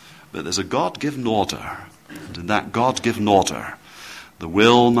 But there's a God-given order, and in that God-given order, the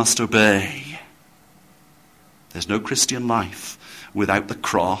will must obey. There's no Christian life without the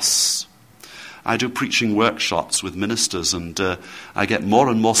cross. I do preaching workshops with ministers, and I get more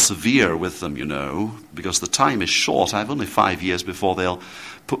and more severe with them, because the time is short. I have only 5 years before they'll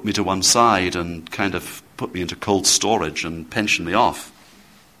put me to one side and kind of put me into cold storage and pension me off.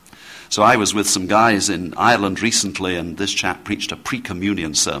 So I was with some guys in Ireland recently, and this chap preached a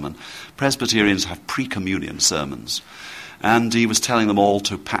pre-communion sermon. Presbyterians have pre-communion sermons. And he was telling them all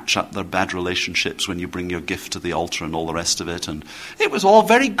to patch up their bad relationships when you bring your gift to the altar and all the rest of it. And it was all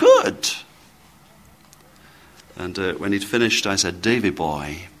very good. And when he'd finished, I said, "Davy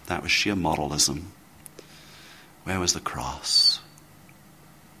boy, that was sheer moralism. Where was the cross?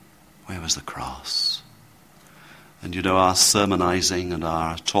 Where was the cross?" And our sermonizing and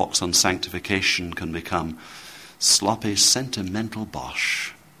our talks on sanctification can become sloppy, sentimental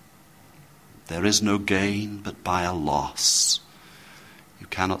bosh. There is no gain but by a loss. You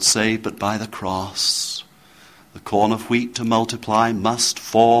cannot save but by the cross. The corn of wheat to multiply must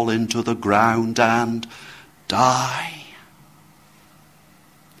fall into the ground and die.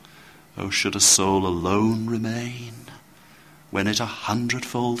 Oh, should a soul alone remain when it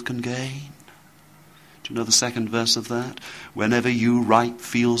 100-fold can gain? Do you know the second verse of that? Whenever you ripe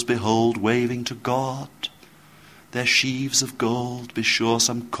fields behold waving to God, their sheaves of gold, be sure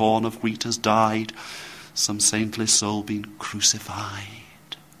some corn of wheat has died, some saintly soul been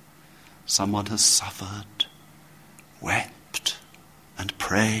crucified. Someone has suffered, wept and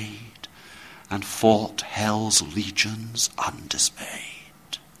prayed, and fought hell's legions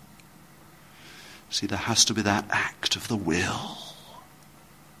undismayed. See, there has to be that act of the will.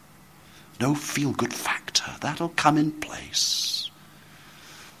 No feel-good factor. That'll come in place.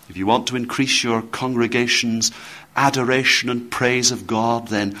 If you want to increase your congregation's adoration and praise of God,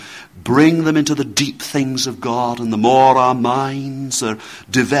 then bring them into the deep things of God. And the more our minds are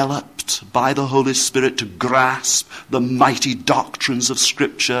developed by the Holy Spirit to grasp the mighty doctrines of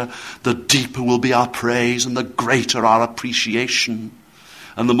Scripture, the deeper will be our praise and the greater our appreciation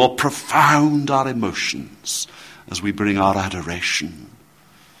and the more profound our emotions as we bring our adoration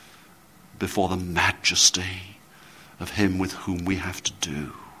before the majesty of him with whom we have to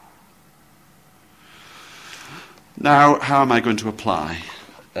do. Now, how am I going to apply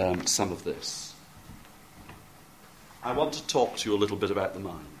some of this? I want to talk to you a little bit about the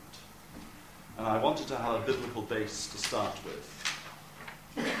mind. And I wanted to have a biblical base to start with.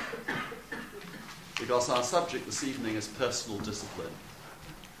 Because our subject this evening is personal discipline.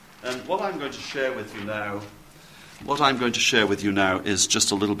 And what I'm going to share with you now is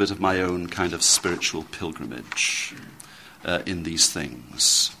just a little bit of my own kind of spiritual pilgrimage in these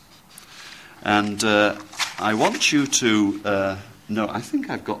things. And I want you to know, I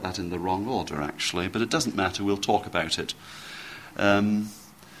think I've got that in the wrong order actually, but it doesn't matter, we'll talk about it.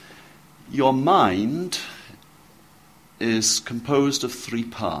 Your mind is composed of 3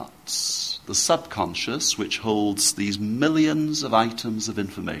 parts. The subconscious, which holds these millions of items of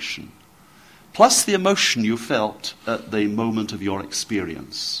information, plus the emotion you felt at the moment of your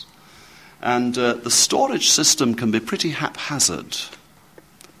experience. And the storage system can be pretty haphazard.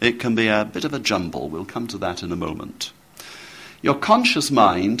 It can be a bit of a jumble. We'll come to that in a moment. Your conscious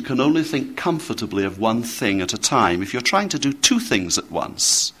mind can only think comfortably of one thing at a time. If you're trying to do 2 things at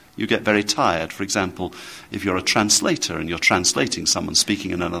once, you get very tired. For example, if you're a translator and you're translating someone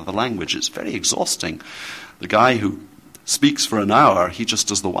speaking in another language, it's very exhausting. The guy who speaks for an hour, he just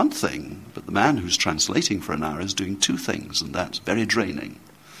does the one thing, but the man who's translating for an hour is doing 2 things, and that's very draining.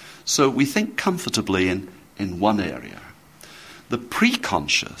 So we think comfortably in one area. The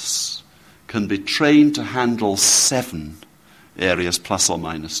preconscious can be trained to handle 7 areas plus or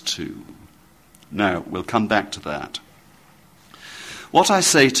minus 2. Now, we'll come back to that. What I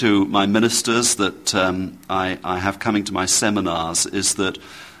say to my ministers that I have coming to my seminars is that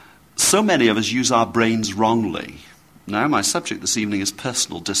so many of us use our brains wrongly. Now, my subject this evening is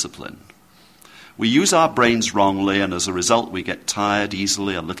personal discipline. We use our brains wrongly, and as a result we get tired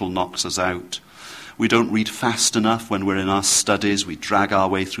easily, a little knocks us out. We don't read fast enough when we're in our studies, we drag our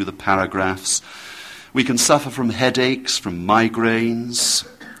way through the paragraphs. We can suffer from headaches, from migraines,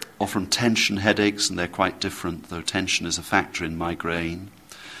 or from tension headaches, and they're quite different, though tension is a factor in migraine.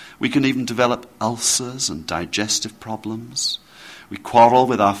 We can even develop ulcers and digestive problems. We quarrel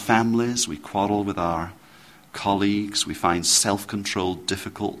with our families, we quarrel with our colleagues, we find self-control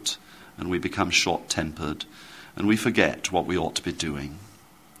difficult, and we become short-tempered, and we forget what we ought to be doing.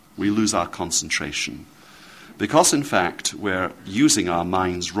 We lose our concentration, because in fact we're using our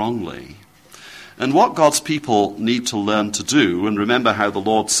minds wrongly. And what God's people need to learn to do, and remember how the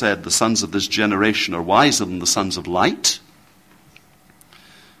Lord said the sons of this generation are wiser than the sons of light.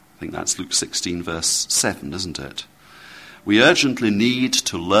 I think that's Luke 16 verse 7, isn't it? We urgently need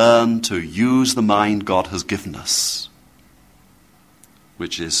to learn to use the mind God has given us,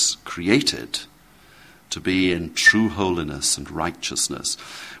 which is created to be in true holiness and righteousness.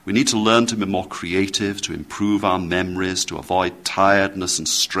 We need to learn to be more creative, to improve our memories, to avoid tiredness and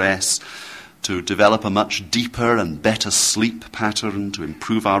stress, to develop a much deeper and better sleep pattern, to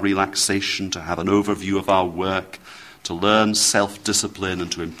improve our relaxation, to have an overview of our work, to learn self-discipline,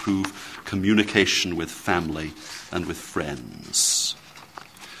 and to improve communication with family and with friends.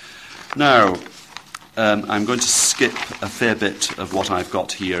 Now, I'm going to skip a fair bit of what I've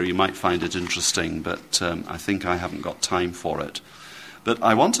got here. You might find it interesting, but I think I haven't got time for it. But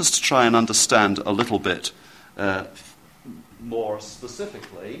I want us to try and understand a little bit more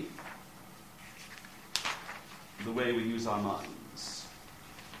specifically the way we use our minds.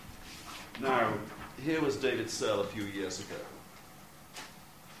 Now, here was David Searle a few years ago.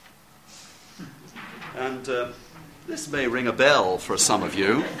 And this may ring a bell for some of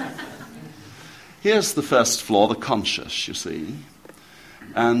you. Here's the first floor, the conscious, you see.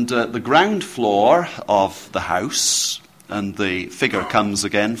 And the ground floor of the house, and the figure comes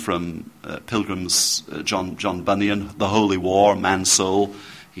again from Pilgrim's John Bunyan, the Holy War, man's soul.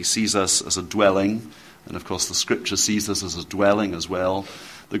 He sees us as a dwelling, and of course the scripture sees us as a dwelling as well.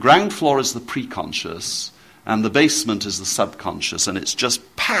 The ground floor is the preconscious, and the basement is the subconscious, and it's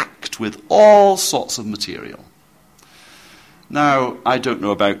just packed with all sorts of material. Now, I don't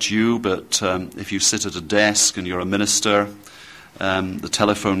know about you, but if you sit at a desk and you're a minister, the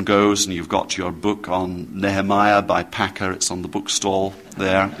telephone goes and you've got your book on Nehemiah by Packer, it's on the bookstall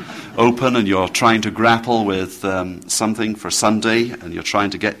there, open, and you're trying to grapple with something for Sunday, and you're trying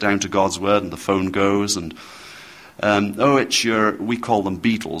to get down to God's Word, and the phone goes, and it's we call them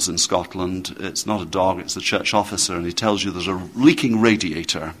beetles in Scotland. It's not a dog, it's the church officer, and he tells you there's a leaking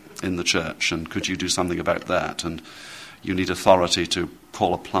radiator in the church, and could you do something about that? And you need authority to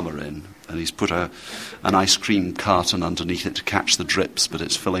call a plumber in, and he's put an ice cream carton underneath it to catch the drips, but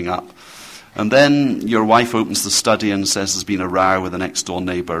it's filling up. And then your wife opens the study and says there's been a row with the next door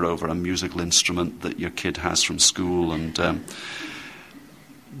neighbour over a musical instrument that your kid has from school, and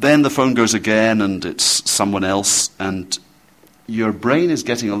then the phone goes again, and it's someone else, and your brain is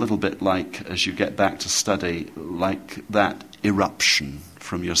getting a little bit like, as you get back to study, like that eruption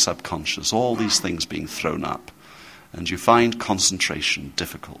from your subconscious, all these things being thrown up. And you find concentration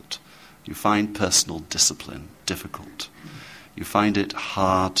difficult. You find personal discipline difficult. You find it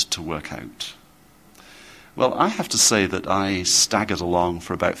hard to work out. Well, I have to say that I staggered along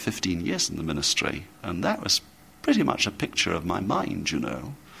for about 15 years in the ministry, and that was pretty much a picture of my mind, you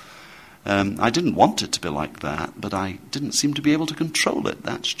know. I didn't want it to be like that, but I didn't seem to be able to control it.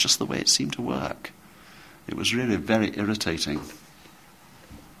 That's just the way it seemed to work. It was really very irritating.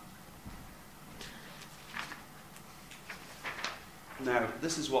 Now,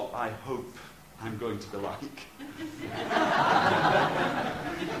 this is what I hope I'm going to be like.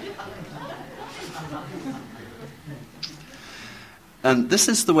 And this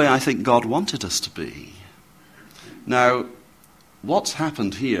is the way I think God wanted us to be. Now, what's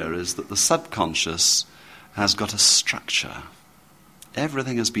happened here is that the subconscious has got a structure.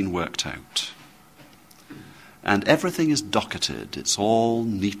 Everything has been worked out. And everything is docketed. It's all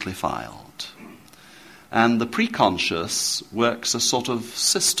neatly filed. And the preconscious works a sort of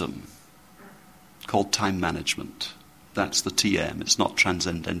system called time management. That's the TM. It's not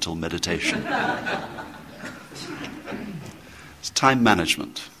transcendental meditation. It's time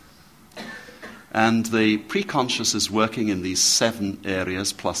management. And the preconscious is working in these 7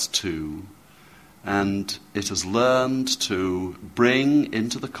 areas plus 2. And it has learned to bring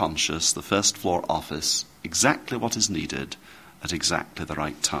into the conscious, the first floor office, exactly what is needed at exactly the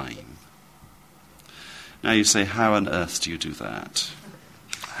right time. Now you say, how on earth do you do that?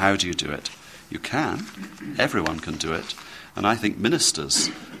 How do you do it? You can. Everyone can do it. And I think ministers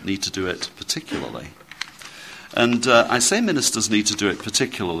need to do it particularly. And I say ministers need to do it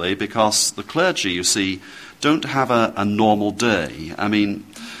particularly because the clergy, you see, don't have a normal day. I mean,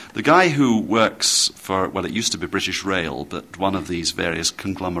 the guy who works for, well, it used to be British Rail, but one of these various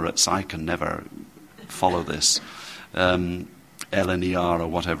conglomerates, I can never follow this, LNER or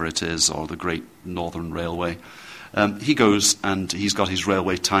whatever it is, or the Great Northern Railway. He goes and he's got his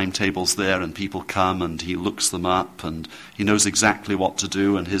railway timetables there, and people come and he looks them up and he knows exactly what to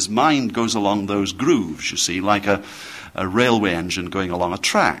do, and his mind goes along those grooves, you see, like a railway engine going along a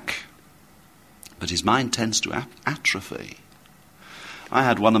track. But his mind tends to atrophy. I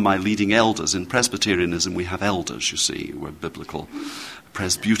had one of my leading elders. In Presbyterianism, we have elders, you see. We're biblical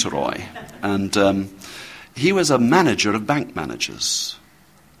presbyteroi. And he was a manager of bank managers.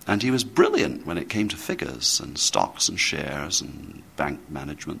 And he was brilliant when it came to figures and stocks and shares and bank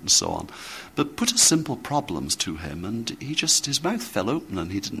management and so on. But put a simple problems to him and his mouth fell open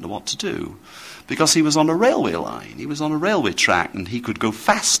and he didn't know what to do. Because he was on a railway line. He was on a railway track and he could go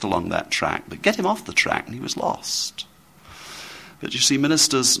fast along that track. But get him off the track and he was lost. But you see,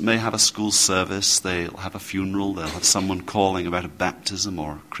 ministers may have a school service, they'll have a funeral, they'll have someone calling about a baptism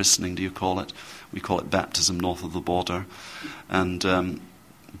or christening, do you call it? We call it baptism north of the border. And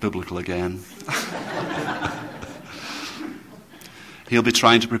biblical again. He'll be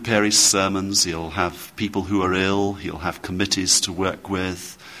trying to prepare his sermons, he'll have people who are ill, he'll have committees to work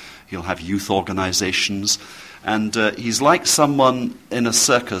with, he'll have youth organizations. And he's like someone in a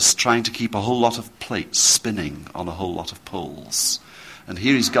circus trying to keep a whole lot of plates spinning on a whole lot of poles. And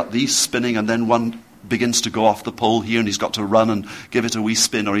here he's got these spinning, and then one begins to go off the pole here, and he's got to run and give it a wee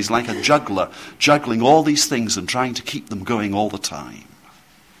spin. Or he's like a juggler, juggling all these things and trying to keep them going all the time.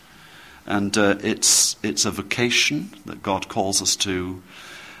 And it's a vocation that God calls us to.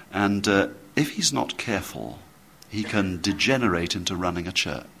 And if he's not careful, he can degenerate into running a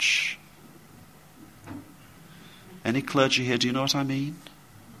church. Any clergy here, do you know what I mean?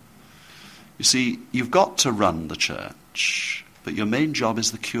 You see, you've got to run the church, but your main job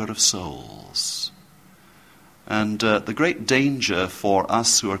is the cure of souls. And the great danger for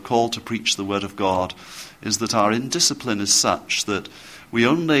us who are called to preach the Word of God is that our indiscipline is such that we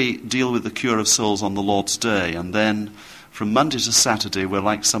only deal with the cure of souls on the Lord's Day, and then from Monday to Saturday we're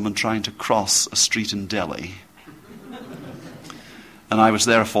like someone trying to cross a street in Delhi. And I was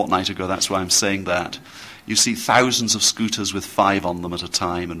there a fortnight ago, that's why I'm saying that. You see thousands of scooters with 5 on them at a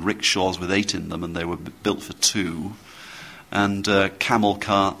time, and rickshaws with 8 in them, and they were built for 2. And camel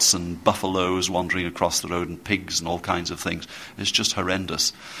carts and buffaloes wandering across the road, and pigs and all kinds of things. It's just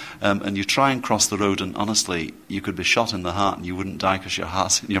horrendous. And you try and cross the road, and honestly, you could be shot in the heart and you wouldn't die because your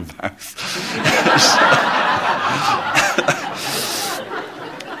heart's in your mouth.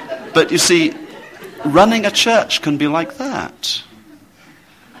 But you see, running a church can be like that.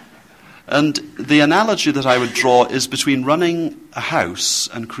 And the analogy that I would draw is between running a house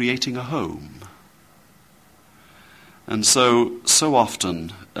and creating a home. And so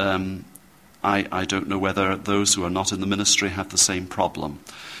often, I don't know whether those who are not in the ministry have the same problem.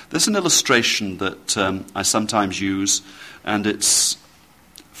 There's an illustration that I sometimes use, and it's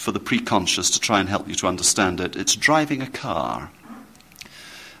for the pre-conscious to try and help you to understand it. It's driving a car.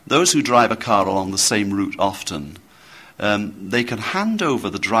 Those who drive a car along the same route often, they can hand over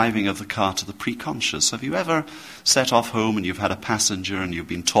the driving of the car to the pre-conscious. Have you ever set off home and you've had a passenger and you've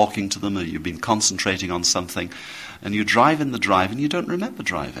been talking to them or you've been concentrating on something, and you drive in the drive and you don't remember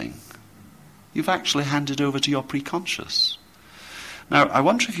driving? You've actually handed over to your pre-conscious. Now, I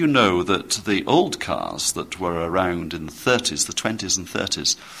wonder if you know that the old cars that were around in the 30s, the 20s and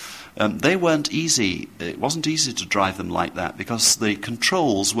 30s, they weren't easy. It wasn't easy to drive them like that because the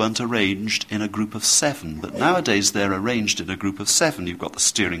controls weren't arranged in a group of 7. But nowadays they're arranged in a group of 7. You've got the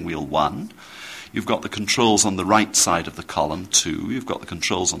steering wheel 1. You've got the controls on the right side of the column 2. You've got the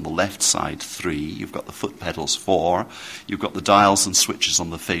controls on the left side 3. You've got the foot pedals 4. You've got the dials and switches on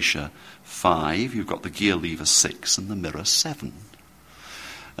the fascia 5. You've got the gear lever 6 and the mirror 7.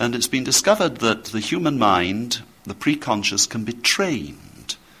 And it's been discovered that the human mind, the pre-conscious, can be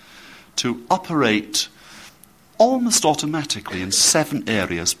trained to operate almost automatically in 7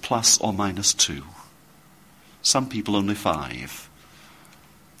 areas plus or minus 2. Some people only 5.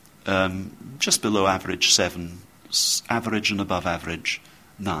 Just below average 7, average and above average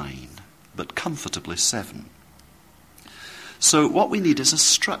 9, but comfortably 7. So what we need is a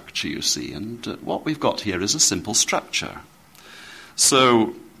structure, you see, and what we've got here is a simple structure.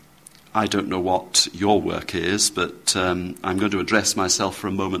 So I don't know what your work is, but I'm going to address myself for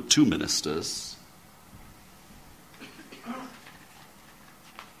a moment to ministers.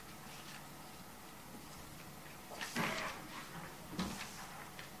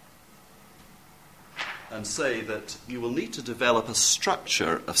 and say that you will need to develop a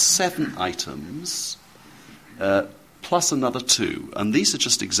structure of 7 items plus another 2. And these are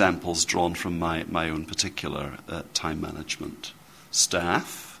just examples drawn from my own particular time management.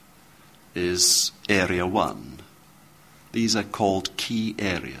 Staff is area 1. These are called key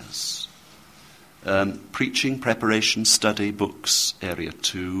areas. Preaching, preparation, study, books, area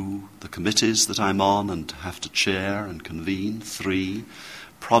 2. The committees that I'm on and have to chair and convene, 3.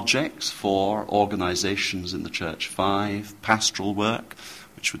 Projects, 4. Organisations in the church, 5. Pastoral work,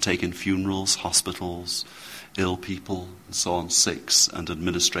 which would take in funerals, hospitals, ill people, and so on, 6. And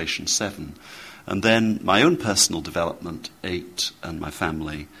administration, 7. And then my own personal development, 8. And my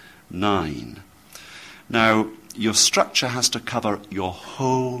family, 9. Now, your structure has to cover your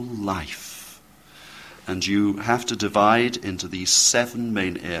whole life. And you have to divide into these 7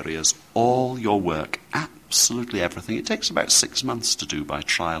 main areas all your work, absolutely everything. It takes about 6 months to do by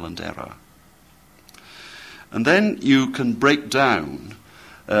trial and error. And then you can break down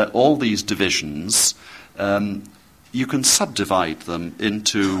all these divisions. You can subdivide them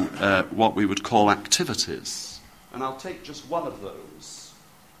into what we would call activities. And I'll take just one of those.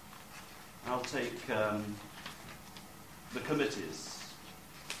 I'll take the committees.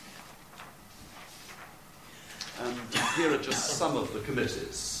 And here are just some of the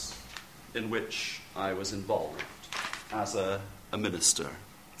committees in which I was involved as a minister.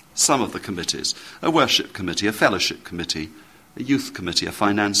 Some of the committees: a worship committee, a fellowship committee, a youth committee, a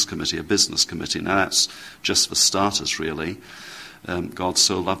finance committee, a business committee. Now that's just for starters, really. God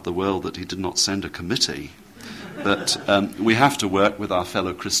so loved the world that he did not send a committee. But we have to work with our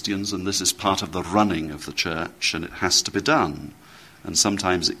fellow Christians, and this is part of the running of the church, and it has to be done. And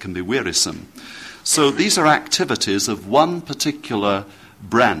sometimes it can be wearisome. So these are activities of one particular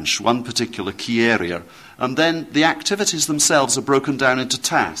branch, one particular key area. And then the activities themselves are broken down into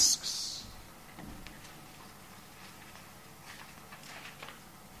tasks.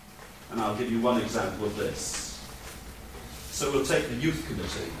 And I'll give you one example of this. So we'll take the youth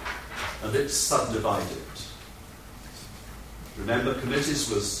committee, and it's subdivided. Remember, committees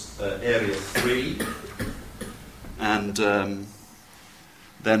was area 3, and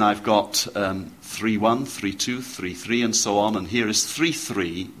then I've got 3.1, 3.2, 3.3, and so on, and here is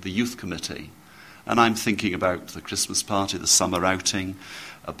 3.3, the youth committee. And I'm thinking about the Christmas party, the summer outing,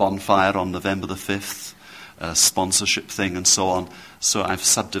 a bonfire on November the 5th, a sponsorship thing, and so on. So I've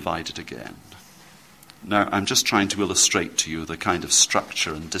subdivided again. Now, I'm just trying to illustrate to you the kind of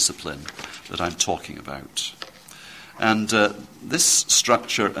structure and discipline that I'm talking about. And this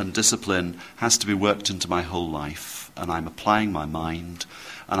structure and discipline has to be worked into my whole life, and I'm applying my mind,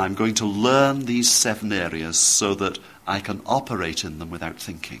 and I'm going to learn these 7 areas so that I can operate in them without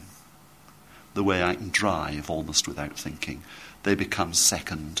thinking. The way I can drive almost without thinking. They become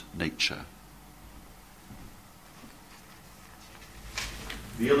second nature.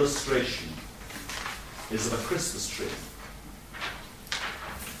 The illustration is of a Christmas tree.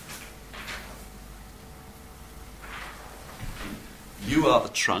 You are the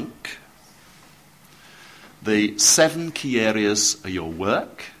trunk. The 7 key areas are your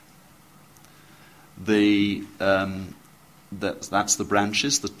work. That's the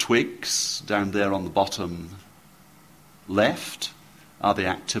branches. The twigs down there on the bottom left are the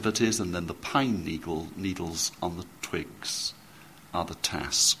activities, and then the pine needles on the twigs are the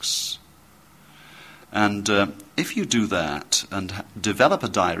tasks. And if you do that and develop a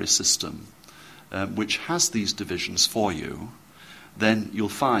diary system which has these divisions for you, then you'll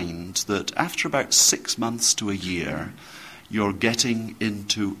find that after about 6 months to a year, you're getting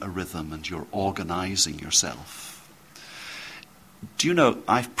into a rhythm and you're organizing yourself. Do you know,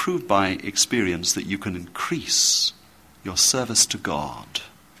 I've proved by experience that you can increase your service to God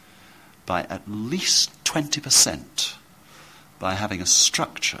by at least 20% by having a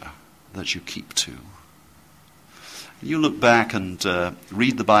structure that you keep to. You look back and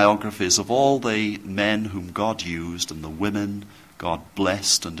read the biographies of all the men whom God used and the women God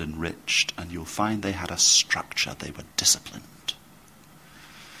blessed and enriched, and you'll find they had a structure. They were disciplined.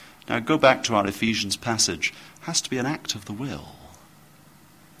 Now go back to our Ephesians passage. It has to be an act of the will.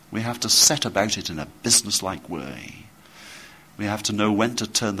 We have to set about it in a business-like way. We have to know when to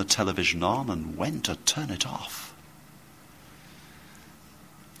turn the television on and when to turn it off.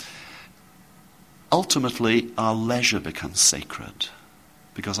 Ultimately, our leisure becomes sacred,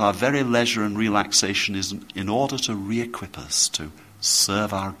 because our very leisure and relaxation is in order to re-equip us to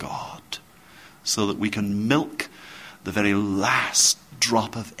serve our God, so that we can milk the very last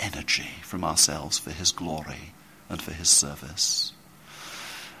drop of energy from ourselves for his glory and for his service.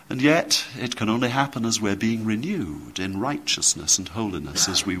 And yet, it can only happen as we're being renewed in righteousness and holiness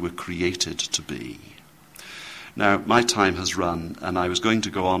as we were created to be. Now, my time has run, and I was going to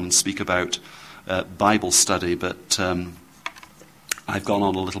go on and speak about Bible study, but I've gone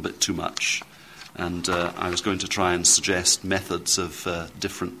on a little bit too much. And I was going to try and suggest methods of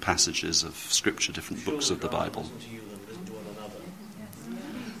different passages of Scripture, different books of the Bible.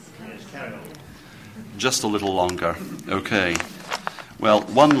 Just a little longer. Okay. Well,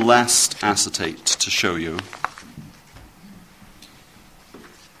 one last acetate to show you.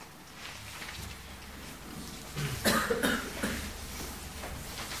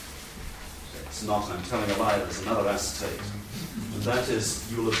 It's not, I'm telling a lie, there's another acetate. And that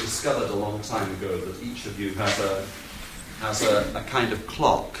is, you'll have discovered a long time ago that each of you has a kind of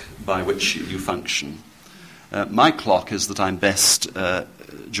clock by which you function. My clock is that I'm best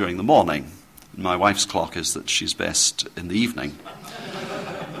during the morning. My wife's clock is that she's best in the evening.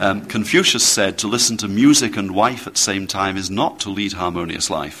 Confucius said to listen to music and wife at the same time is not to lead harmonious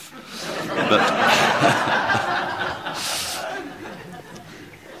life. But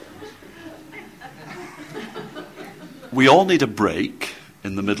we all need a break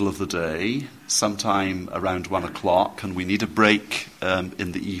in the middle of the day, sometime around 1 o'clock, and we need a break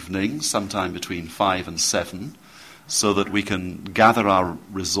in the evening, sometime between 5 and 7, so that we can gather our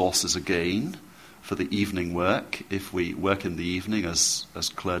resources again for the evening work, if we work in the evening, as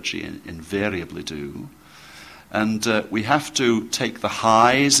clergy invariably do. And we have to take the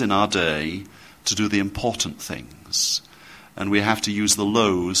highs in our day to do the important things. And we have to use the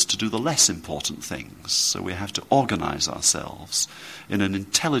lows to do the less important things. So we have to organize ourselves in an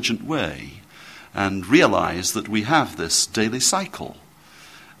intelligent way and realize that we have this daily cycle.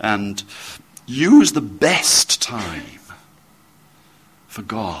 And use the best time for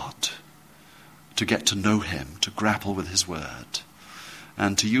God to get to know him, to grapple with his word.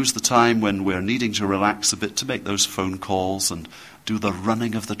 And to use the time when we're needing to relax a bit to make those phone calls and do the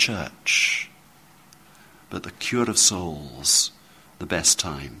running of the church. But the cure of souls, the best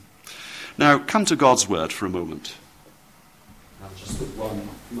time. Now, come to God's word for a moment. I'll just put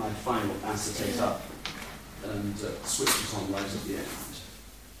my final acetate up and switch it on right at the end.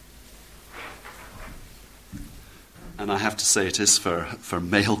 And I have to say it is for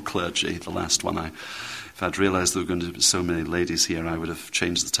male clergy, the last one. If I'd realized there were going to be so many ladies here, I would have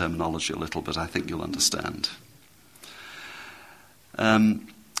changed the terminology a little, but I think you'll understand.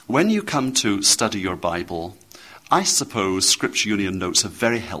 When you come to study your Bible, I suppose Scripture Union notes are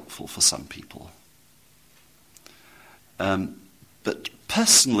very helpful for some people. But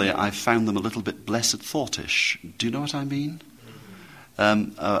personally, I've found them a little bit blessed thoughtish. Do you know what I mean?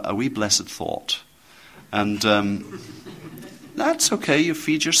 A wee blessed thought. And that's okay, you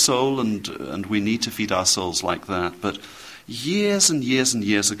feed your soul, and we need to feed our souls like that. But years and years and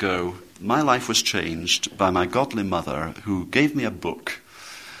years ago, my life was changed by my godly mother, who gave me a book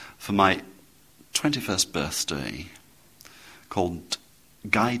for my 21st birthday called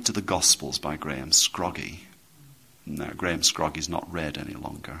Guide to the Gospels by Graham Scroggie. Now, Graham Scroggie's not read any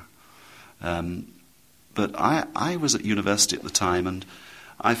longer. But I was at university at the time, and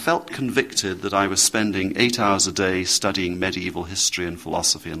I felt convicted that I was spending 8 hours a day studying medieval history and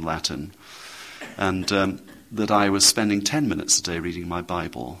philosophy and Latin, and that I was spending 10 minutes a day reading my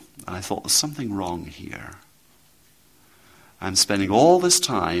Bible. And I thought, there's something wrong here. I'm spending all this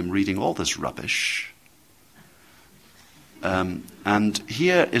time reading all this rubbish. And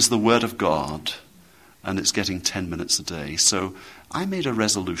here is the Word of God, and it's getting 10 minutes a day. So I made a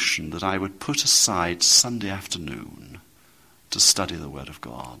resolution that I would put aside Sunday afternoon to study the Word of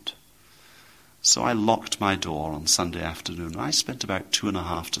God. So I locked my door on Sunday afternoon. I spent about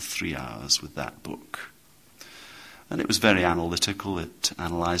 2.5 to 3 hours with that book. And it was very analytical. It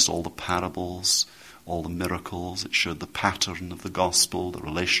analyzed all the parables, all the miracles. It showed the pattern of the gospel, the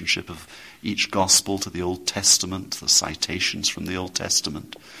relationship of each gospel to the Old Testament, the citations from the Old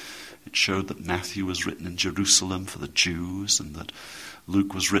Testament. It showed that Matthew was written in Jerusalem for the Jews, and that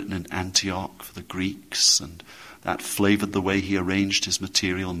Luke was written in Antioch for the Greeks, and that flavored the way he arranged his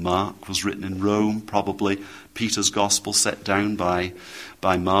material. Mark was written in Rome, probably Peter's gospel set down by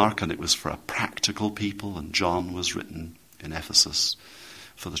Mark, and it was for a practical people, and John was written in Ephesus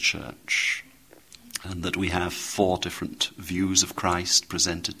for the church. And that we have 4 different views of Christ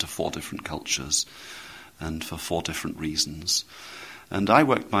presented to 4 different cultures and for 4 different reasons. And I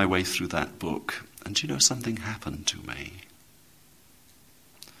worked my way through that book, and you know, something happened to me.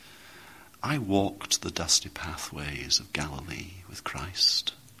 I walked the dusty pathways of Galilee with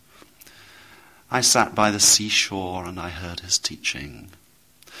Christ. I sat by the seashore and I heard his teaching.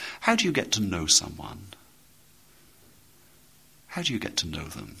 How do you get to know someone? How do you get to know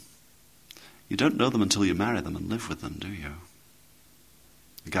them? You don't know them until you marry them and live with them, do you?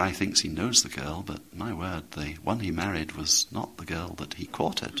 The guy thinks he knows the girl, but my word, the one he married was not the girl that he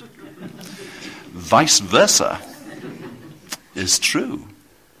courted. Vice versa is true.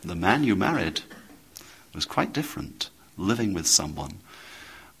 The man you married was quite different, living with someone,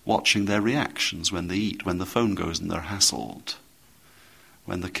 watching their reactions when they eat, when the phone goes and they're hassled,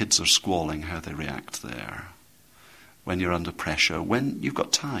 when the kids are squalling, how they react there, when you're under pressure, when you've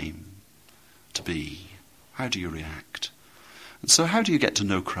got time to be, how do you react? And so how do you get to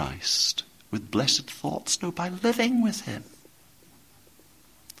know Christ? With blessed thoughts? No, by living with him,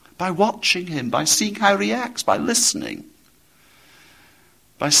 by watching him, by seeing how he reacts, by listening,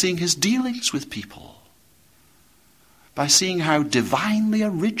 by seeing his dealings with people, by seeing how divinely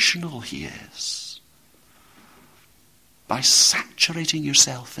original he is, by saturating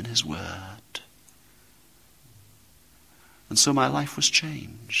yourself in his word. And so my life was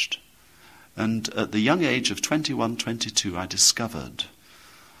changed. And at the young age of 21, 22, I discovered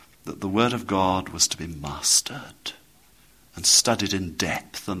that the word of God was to be mastered and studied in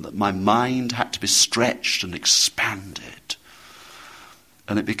depth, and that my mind had to be stretched and expanded.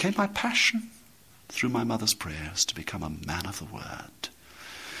 And it became my passion, through my mother's prayers, to become a man of the word.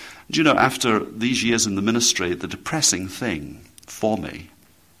 Do you know, after these years in the ministry, the depressing thing for me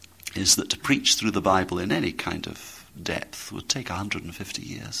is that to preach through the Bible in any kind of depth would take 150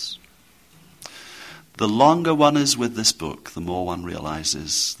 years. The longer one is with this book, the more one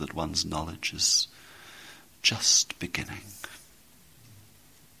realizes that one's knowledge is just beginning.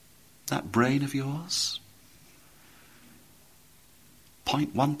 That brain of yours,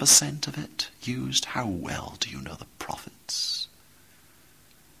 0.1% of it used, how well do you know the prophets?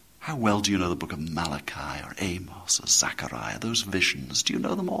 How well do you know the book of Malachi or Amos or Zechariah, those visions? Do you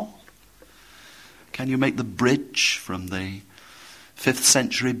know them all? Can you make the bridge from the 5th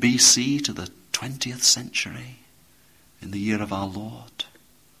century BC to the 20th century in the year of our Lord?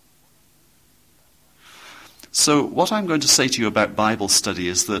 So what I'm going to say to you about Bible study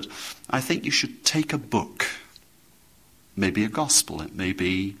is that I think you should take a book, maybe a gospel, it may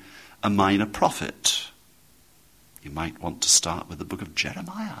be a minor prophet. You might want to start with the book of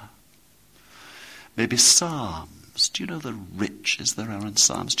Jeremiah. Maybe Psalms. Do you know the riches there are in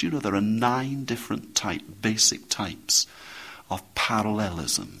Psalms? Do you know there are 9 different basic types of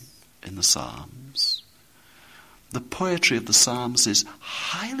parallelism in the Psalms? The poetry of the Psalms is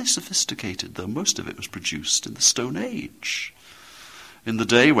highly sophisticated, though most of it was produced in the Stone Age. In the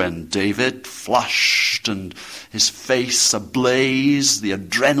day when David, flushed and his face ablaze, the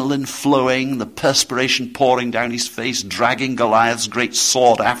adrenaline flowing, the perspiration pouring down his face, dragging Goliath's great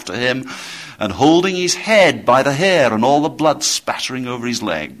sword after him, and holding his head by the hair and all the blood spattering over his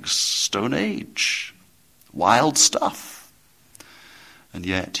legs. Stone Age. Wild stuff. And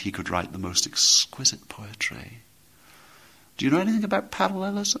yet he could write the most exquisite poetry. Do you know anything about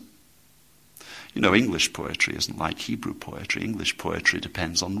parallelism? You know, English poetry isn't like Hebrew poetry. English poetry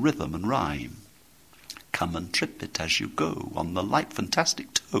depends on rhythm and rhyme. Come and trip it as you go on the light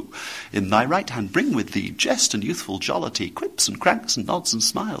fantastic toe. In thy right hand bring with thee jest and youthful jollity, quips and cranks and nods and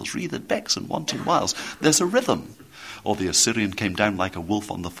smiles, wreathed becks and wanton wiles. There's a rhythm. Or the Assyrian came down like a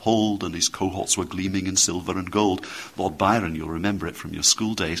wolf on the fold, and his cohorts were gleaming in silver and gold. Lord Byron, you'll remember it from your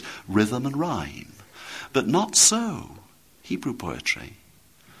school days. Rhythm and rhyme. But not so Hebrew poetry.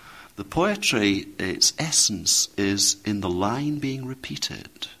 The poetry, its essence is in the line being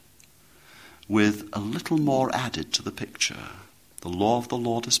repeated, with a little more added to the picture. The law of the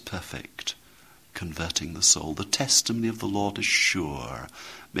Lord is perfect, converting the soul. The testimony of the Lord is sure,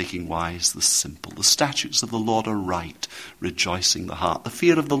 making wise the simple. The statutes of the Lord are right, rejoicing the heart. The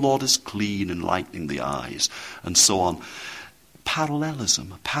fear of the Lord is clean, enlightening the eyes, and so on.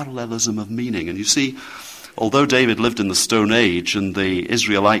 Parallelism, a parallelism of meaning. And you see, although David lived in the Stone Age and the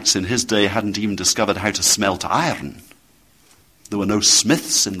Israelites in his day hadn't even discovered how to smelt iron, there were no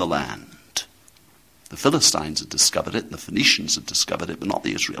smiths in the land. The Philistines had discovered it, and the Phoenicians had discovered it, but not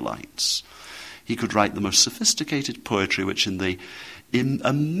the Israelites. He could write the most sophisticated poetry, which in the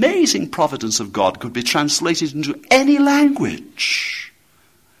amazing providence of God could be translated into any language,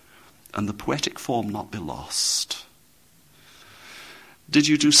 and the poetic form not be lost. Did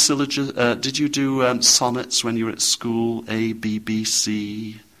you do sonnets when you were at school? A, B, B,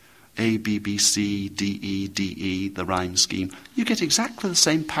 C, A, B, B, C, D, E, D, E, the rhyme scheme. You get exactly the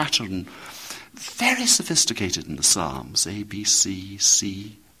same pattern. Very sophisticated in the Psalms. A, B, C,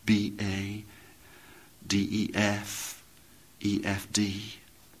 C, B, A, D, E, F, E, F, D.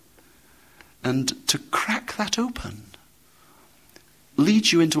 And to crack that open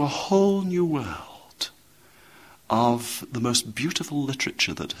leads you into a whole new world of the most beautiful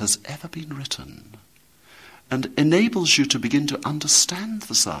literature that has ever been written. and enables you to begin to understand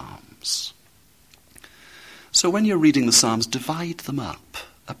the Psalms. So when you're reading the Psalms, divide them up,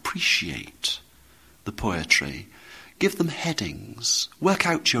 appreciate the poetry, give them headings, work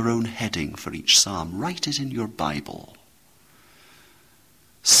out your own heading for each psalm, write it in your Bible.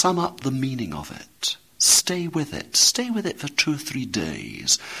 Sum up the meaning of it. Stay with it for 2 or 3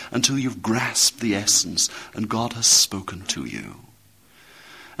 days until you've grasped the essence and God has spoken to you.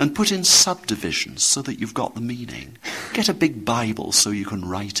 And put in subdivisions so that you've got the meaning. Get a big Bible so you can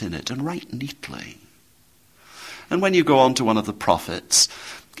write in it, and write neatly. And when you go on to one of the prophets,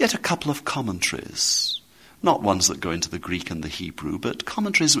 get a couple of commentaries. Not ones that go into the Greek and the Hebrew, but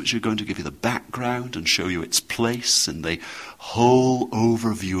commentaries which are going to give you the background and show you its place in the whole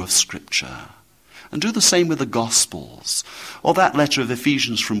overview of Scripture. And do the same with the Gospels, or that letter of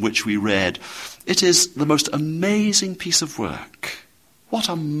Ephesians from which we read. It is the most amazing piece of work. What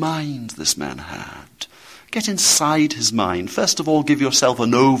a mind this man had. Get inside his mind. First of all, give yourself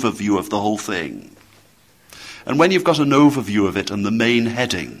an overview of the whole thing. And when you've got an overview of it and the main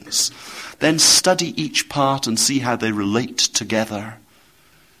headings, then study each part and see how they relate together.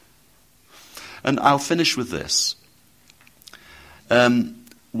 And I'll finish with this.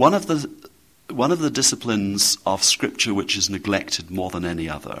 One of the disciplines of Scripture which is neglected more than any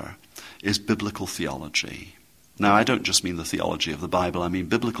other is biblical theology. Now, I don't just mean the theology of the Bible. I mean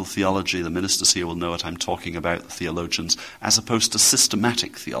biblical theology. The ministers here will know what I'm talking about, the theologians, as opposed to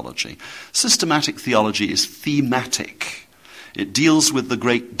systematic theology. Systematic theology is thematic. It deals with the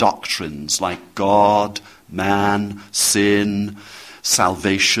great doctrines like God, man, sin,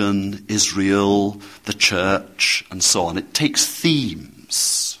 salvation, Israel, the church, and so on. It takes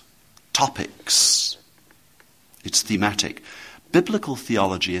themes, topics. It's thematic. Biblical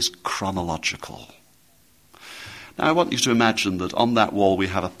theology is chronological. Now, I want you to imagine that on that wall we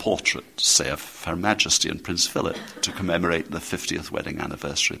have a portrait, say, of Her Majesty and Prince Philip to commemorate the 50th wedding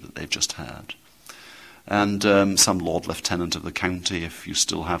anniversary that they've just had. And some Lord Lieutenant of the county, if you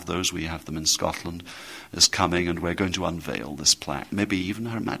still have those, we have them in Scotland, is coming, and we're going to unveil this plaque. Maybe even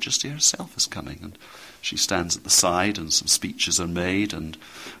Her Majesty herself is coming, and she stands at the side and some speeches are made, and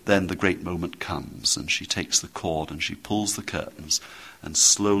then the great moment comes, and she takes the cord and she pulls the curtains, and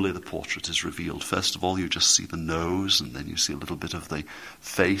slowly the portrait is revealed. First of all, you just see the nose, and then you see a little bit of the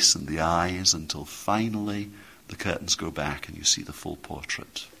face and the eyes, until finally the curtains go back and you see the full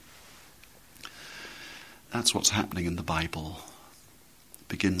portrait. That's what's happening in the Bible. It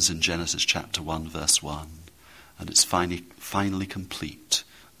begins in Genesis chapter 1, verse 1, and it's finally complete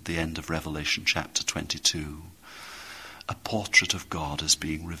at the end of Revelation chapter 22. A portrait of God is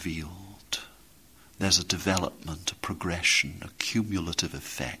being revealed. There's a development, a progression, a cumulative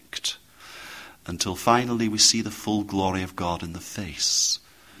effect, until finally we see the full glory of God in the face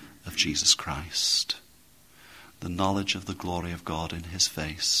of Jesus Christ. The knowledge of the glory of God in his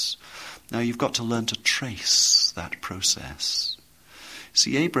face. Now you've got to learn to trace that process.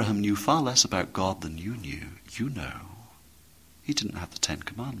 See, Abraham knew far less about God than you knew. You know. He didn't have the 10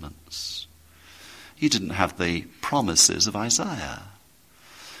 Commandments. He didn't have the promises of Isaiah.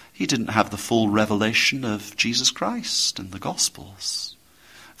 He didn't have the full revelation of Jesus Christ in the Gospels.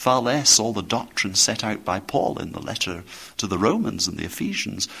 Far less all the doctrine set out by Paul in the letter to the Romans and the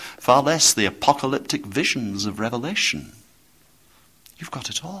Ephesians. Far less the apocalyptic visions of Revelation. You've got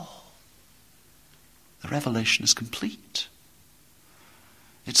it all. The revelation is complete.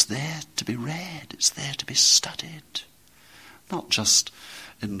 It's there to be read. It's there to be studied. Not just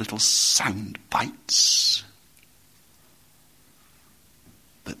in little sound bites,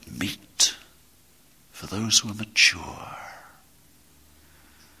 but meat for those who are mature,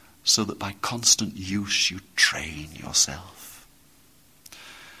 so that by constant use you train yourself.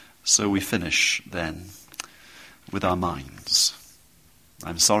 So we finish then with our minds.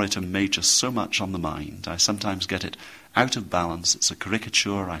 I'm sorry to major so much on the mind. I sometimes get it out of balance. It's a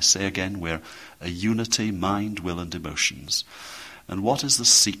caricature. I say again, we're a unity, mind, will, and emotions. And what is the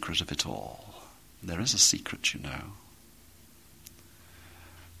secret of it all? There is a secret, you know.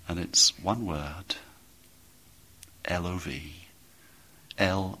 And it's one word. L-O-V.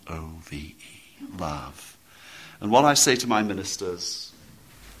 L-O-V-E. Love. And what I say to my ministers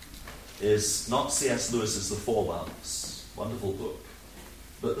is not C.S. Lewis's The Four Loves, wonderful book,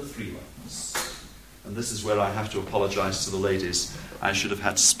 but the 3 loves. And this is where I have to apologize to the ladies. I should have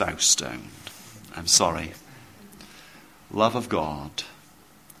had spouse down. I'm sorry. Love of God,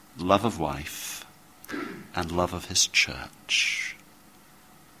 love of wife, and love of his church.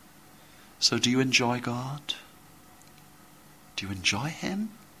 So do you enjoy God? Do you enjoy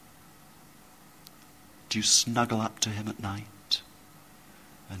him? Do you snuggle up to him at night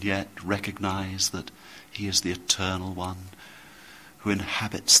and yet recognize that he is the eternal one who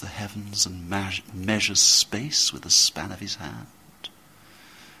inhabits the heavens and measures space with the span of his hand.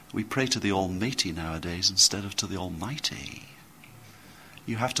 We pray to the Almighty nowadays instead of to the Almighty.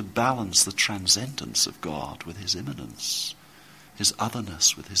 You have to balance the transcendence of God with his immanence, his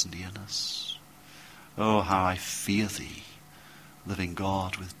otherness with his nearness. Oh, how I fear thee, living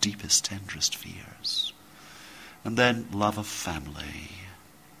God with deepest, tenderest fears. And then love of family,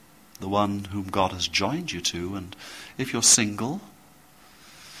 the one whom God has joined you to. And if you're single,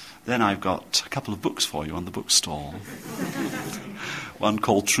 then I've got a couple of books for you on the bookstall. One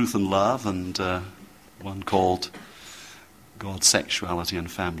called Truth and Love, and one called God, Sexuality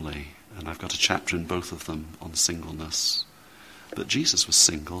and Family. And I've got a chapter in both of them on singleness. But Jesus was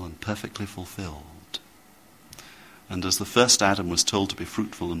single and perfectly fulfilled. And as the first Adam was told to be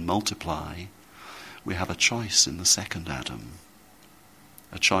fruitful and multiply, we have a choice in the second Adam.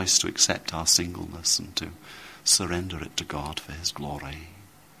 A choice to accept our singleness and to surrender it to God for his glory.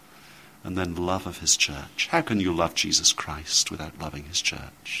 And then love of his church. How can you love Jesus Christ without loving his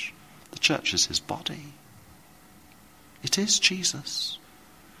church? The church is his body. It is Jesus.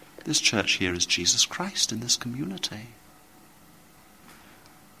 This church here is Jesus Christ in this community.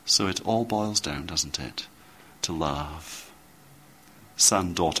 So it all boils down, doesn't it, to love.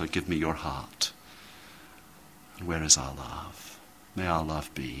 Son, daughter, give me your heart. And where is our love? May our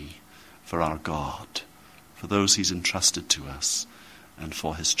love be for our God, for those he's entrusted to us, and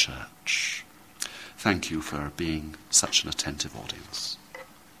for his church. Thank you for being such an attentive audience.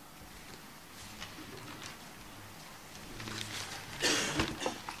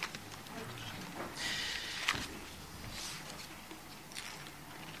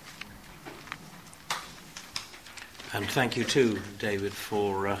 And thank you too, David,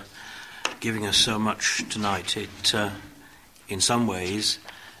 for giving us so much tonight. In some ways,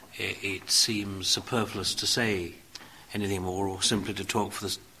 it seems superfluous to say anything more or simply to talk for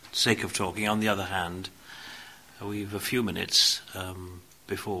the sake of talking. On the other hand, we've a few minutes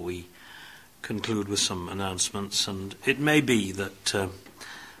before we conclude with some announcements, and it may be that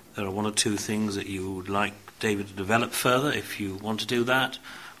there are one or two things that you would like David to develop further, if you want to do that,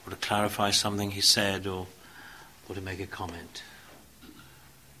 or to clarify something he said, or to make a comment.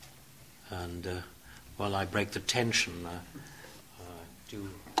 And while I break the tension, I do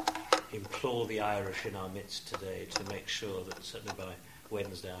implore the Irish in our midst today to make sure that certainly by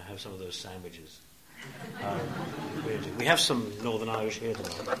Wednesday I have some of those sandwiches. We have some Northern Irish here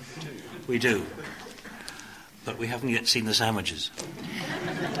tonight. We do. But we haven't yet seen the sandwiches.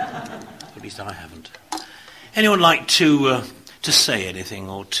 At least I haven't. Anyone like to say anything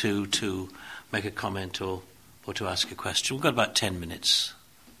or to make a comment or to ask a question? We've got about 10 minutes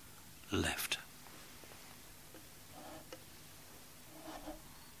left.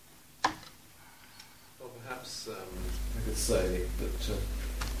 Well, perhaps I could say that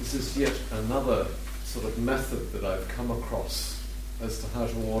this is yet another sort of method that I've come across as to how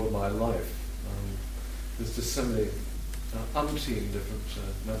to order my life. There's just so many umpteen different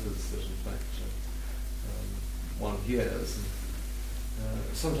methods that in fact one hears. And,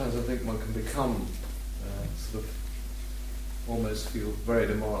 sometimes I think one can become sort of almost feel very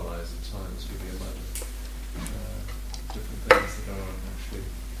demoralized at times with the amount of different things that are actually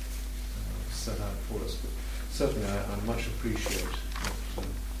set out for us. But certainly I much appreciate what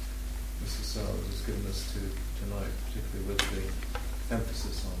Mr. Sellers has given us tonight, particularly with the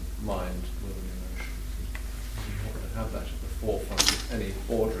emphasis on mind, will and emotions. We want to have that at the forefront of any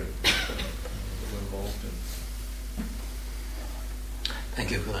ordering that we're involved in.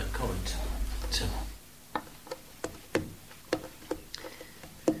 Thank you for that comment, Tim.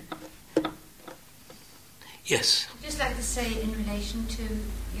 Yes. I'd just like to say in relation to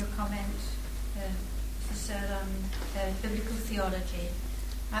your comment, Mr. Sir, on biblical theology,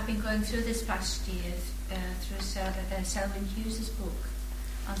 I've been going through this past year through Selwyn Hughes' book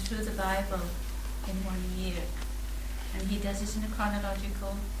on Through the Bible in 1 year. And he does it in a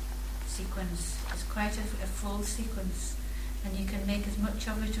chronological sequence. It's quite a full sequence, and you can make as much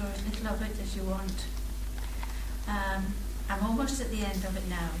of it or as little of it as you want. I'm almost at the end of it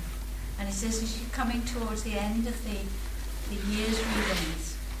now. And it says as you're coming towards the end of the year's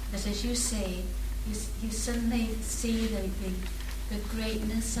readings, that as you say, you suddenly see the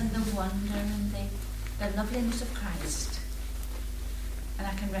greatness and the wonder and the loveliness of Christ. And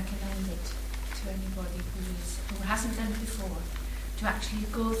I can recommend it to anybody who hasn't done it before, to actually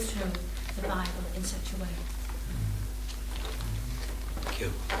go through the Bible in such a way. Thank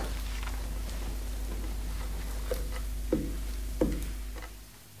you.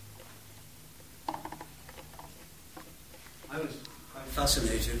 I was quite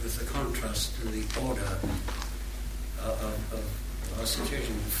fascinated with the contrast in the order of our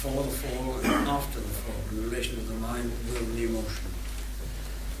situation before the fall and after the fall in relation to the mind, will, and the emotion.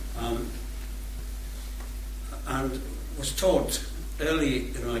 And was taught early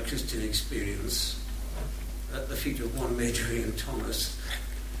in my Christian experience at the feet of one Major Ian Thomas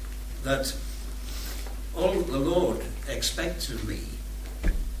that all the Lord expects of me,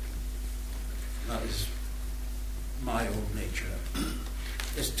 that is my old nature,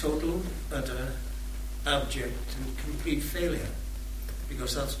 is total, utter, abject and complete failure,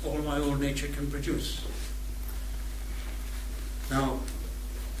 because that's all my old nature can produce. Now,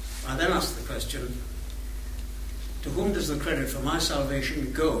 I then ask the question, to whom does the credit for my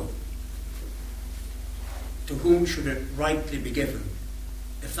salvation go? To whom should it rightly be given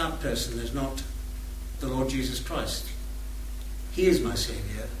if that person is not the Lord Jesus Christ? He is my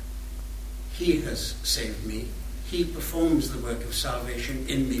Saviour. He has saved me. He performs the work of salvation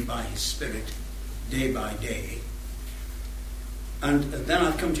in me by His Spirit, day by day. And then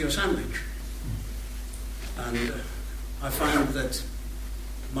I've come to your sandwich. And I find that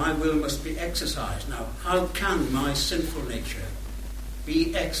my will must be exercised. Now, how can my sinful nature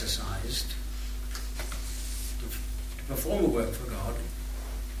be exercised to perform a work for God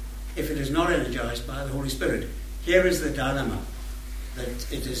if it is not energized by the Holy Spirit? Here is the dilemma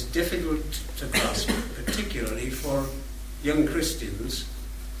that it is difficult to grasp, particularly for young Christians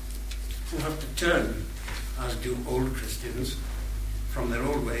who have to turn, as do old Christians, from their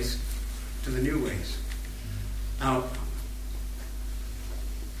old ways to the new ways. Now,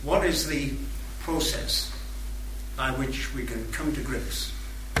 what is the process by which we can come to grips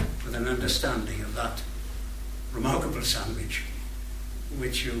with an understanding of that remarkable sandwich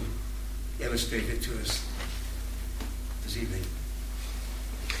which you illustrated to us this evening?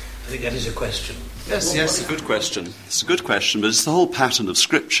 I think that is a question. Yes, it's a good question. It's a good question, but it's the whole pattern of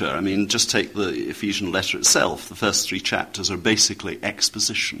Scripture. I mean, just take the Ephesian letter itself. The first 3 chapters are basically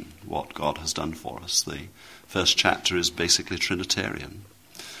exposition, what God has done for us. The first chapter is basically Trinitarian.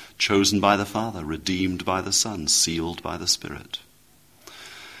 Chosen by the Father, redeemed by the Son, sealed by the Spirit.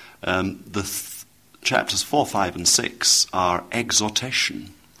 Chapters 4, 5, and 6 are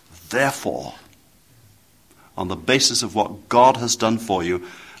exhortation. Therefore, on the basis of what God has done for you,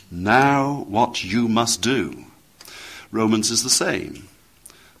 now what you must do. Romans is the same.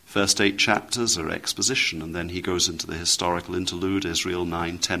 First 8 chapters are exposition, and then he goes into the historical interlude, Israel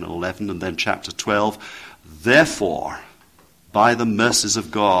 9, 10, and 11, and then chapter 12. Therefore, by the mercies of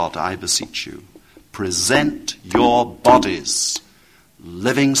God, I beseech you, present your bodies,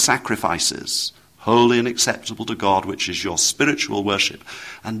 living sacrifices, holy and acceptable to God, which is your spiritual worship.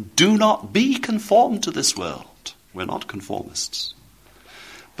 And do not be conformed to this world. We're not conformists.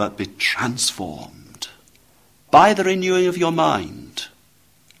 But be transformed by the renewing of your mind,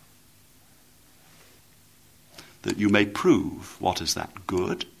 that you may prove what is that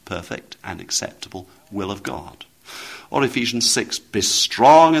good, perfect, and acceptable will of God. Or Ephesians 6, be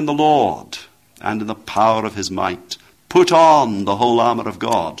strong in the Lord and in the power of his might. Put on the whole armour of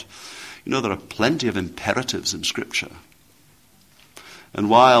God. You know, there are plenty of imperatives in Scripture. And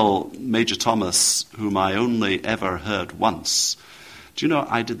while Major Thomas, whom I only ever heard once, do you know,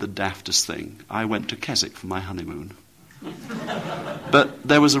 I did the daftest thing. I went to Keswick for my honeymoon. But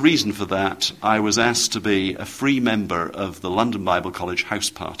there was a reason for that. I was asked to be a free member of the London Bible College house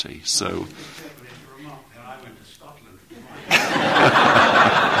party. So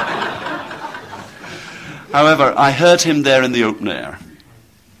however, I heard him there in the open air.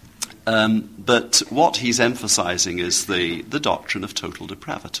 But what he's emphasizing is the doctrine of total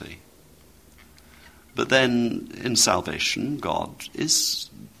depravity. But then in salvation, God is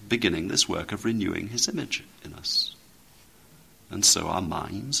beginning this work of renewing his image in us. And so our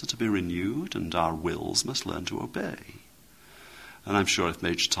minds are to be renewed and our wills must learn to obey. And I'm sure if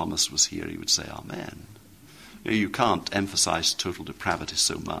Major Thomas was here, he would say amen. You can't emphasize total depravity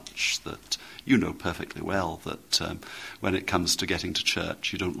so much that you know perfectly well that when it comes to getting to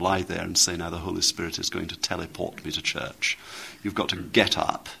church, you don't lie there and say, now the Holy Spirit is going to teleport me to church. You've got to get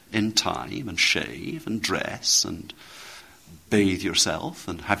up in time and shave and dress and bathe yourself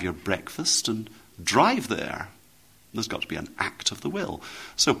and have your breakfast and drive there. There's got to be an act of the will.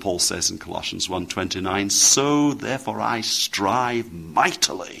 So Paul says in Colossians 1:29, so therefore I strive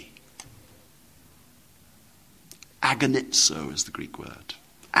mightily. Agonizo is the Greek word.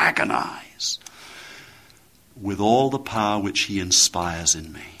 Agonize. With all the power which he inspires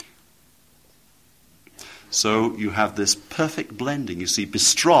in me. So you have this perfect blending. You see, be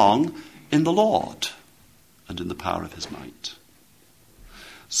strong in the Lord and in the power of his might.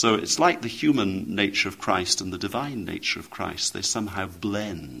 So it's like the human nature of Christ and the divine nature of Christ. They somehow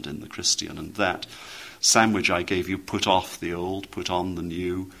blend in the Christian. And that sandwich I gave you, put off the old, put on the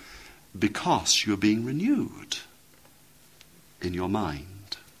new, because you're being renewed in your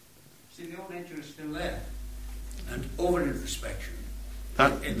mind. See, the old nature is still there. And over-introspection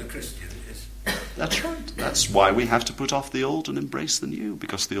in the Christian is... That's right. That's why we have to put off the old and embrace the new,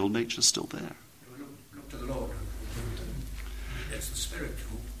 because the old nature is still there. Look to the Lord. It's the Spirit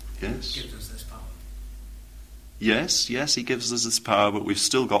who Yes. gives us this power. Yes, he gives us this power, but we've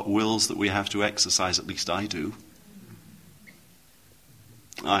still got wills that we have to exercise. At least I do.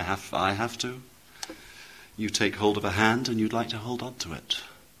 I have to. You take hold of a hand and you'd like to hold on to it.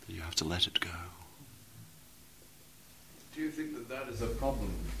 You have to let it go. Do you think that is a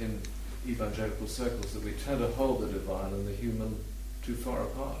problem in evangelical circles, that we tend to hold the divine and the human too far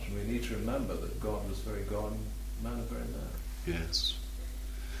apart? And we need to remember that God was very God and man very man.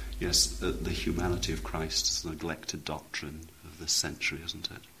 Yes, the humanity of Christ is a neglected doctrine of this century, isn't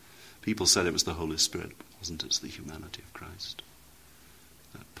it? People said it was the Holy Spirit, but wasn't it? It's the humanity of Christ.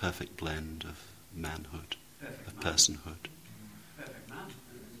 That perfect blend of manhood, of personhood. Perfect man.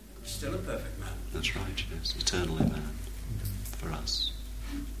 Still a perfect man. That's right, yes. Eternally man for us.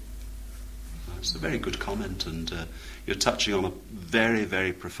 It's a very good comment, and you're touching on a very,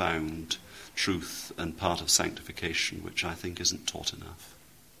 very profound truth and part of sanctification, which I think isn't taught enough.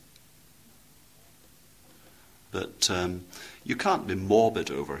 But you can't be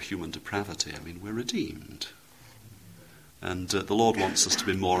morbid over human depravity. I mean, we're redeemed. And the Lord wants us to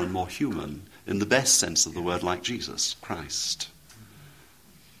be more and more human, in the best sense of the word, like Jesus Christ.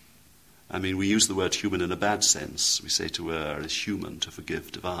 I mean, we use the word human in a bad sense. We say to err is human, to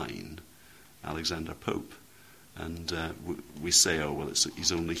forgive divine. Alexander Pope. And we say, oh, well,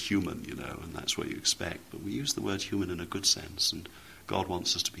 he's only human, and that's what you expect. But we use the word human in a good sense, and God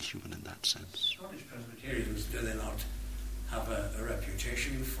wants us to be human in that sense. Scottish Presbyterians, do they not have a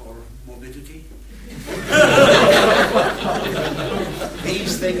reputation for morbidity?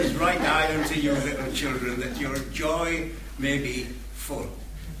 These things write I unto you, little children, that your joy may be full.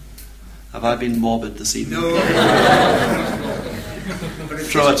 Have I been morbid this evening? No.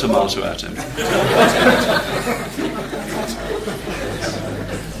 Throw a tomato at him.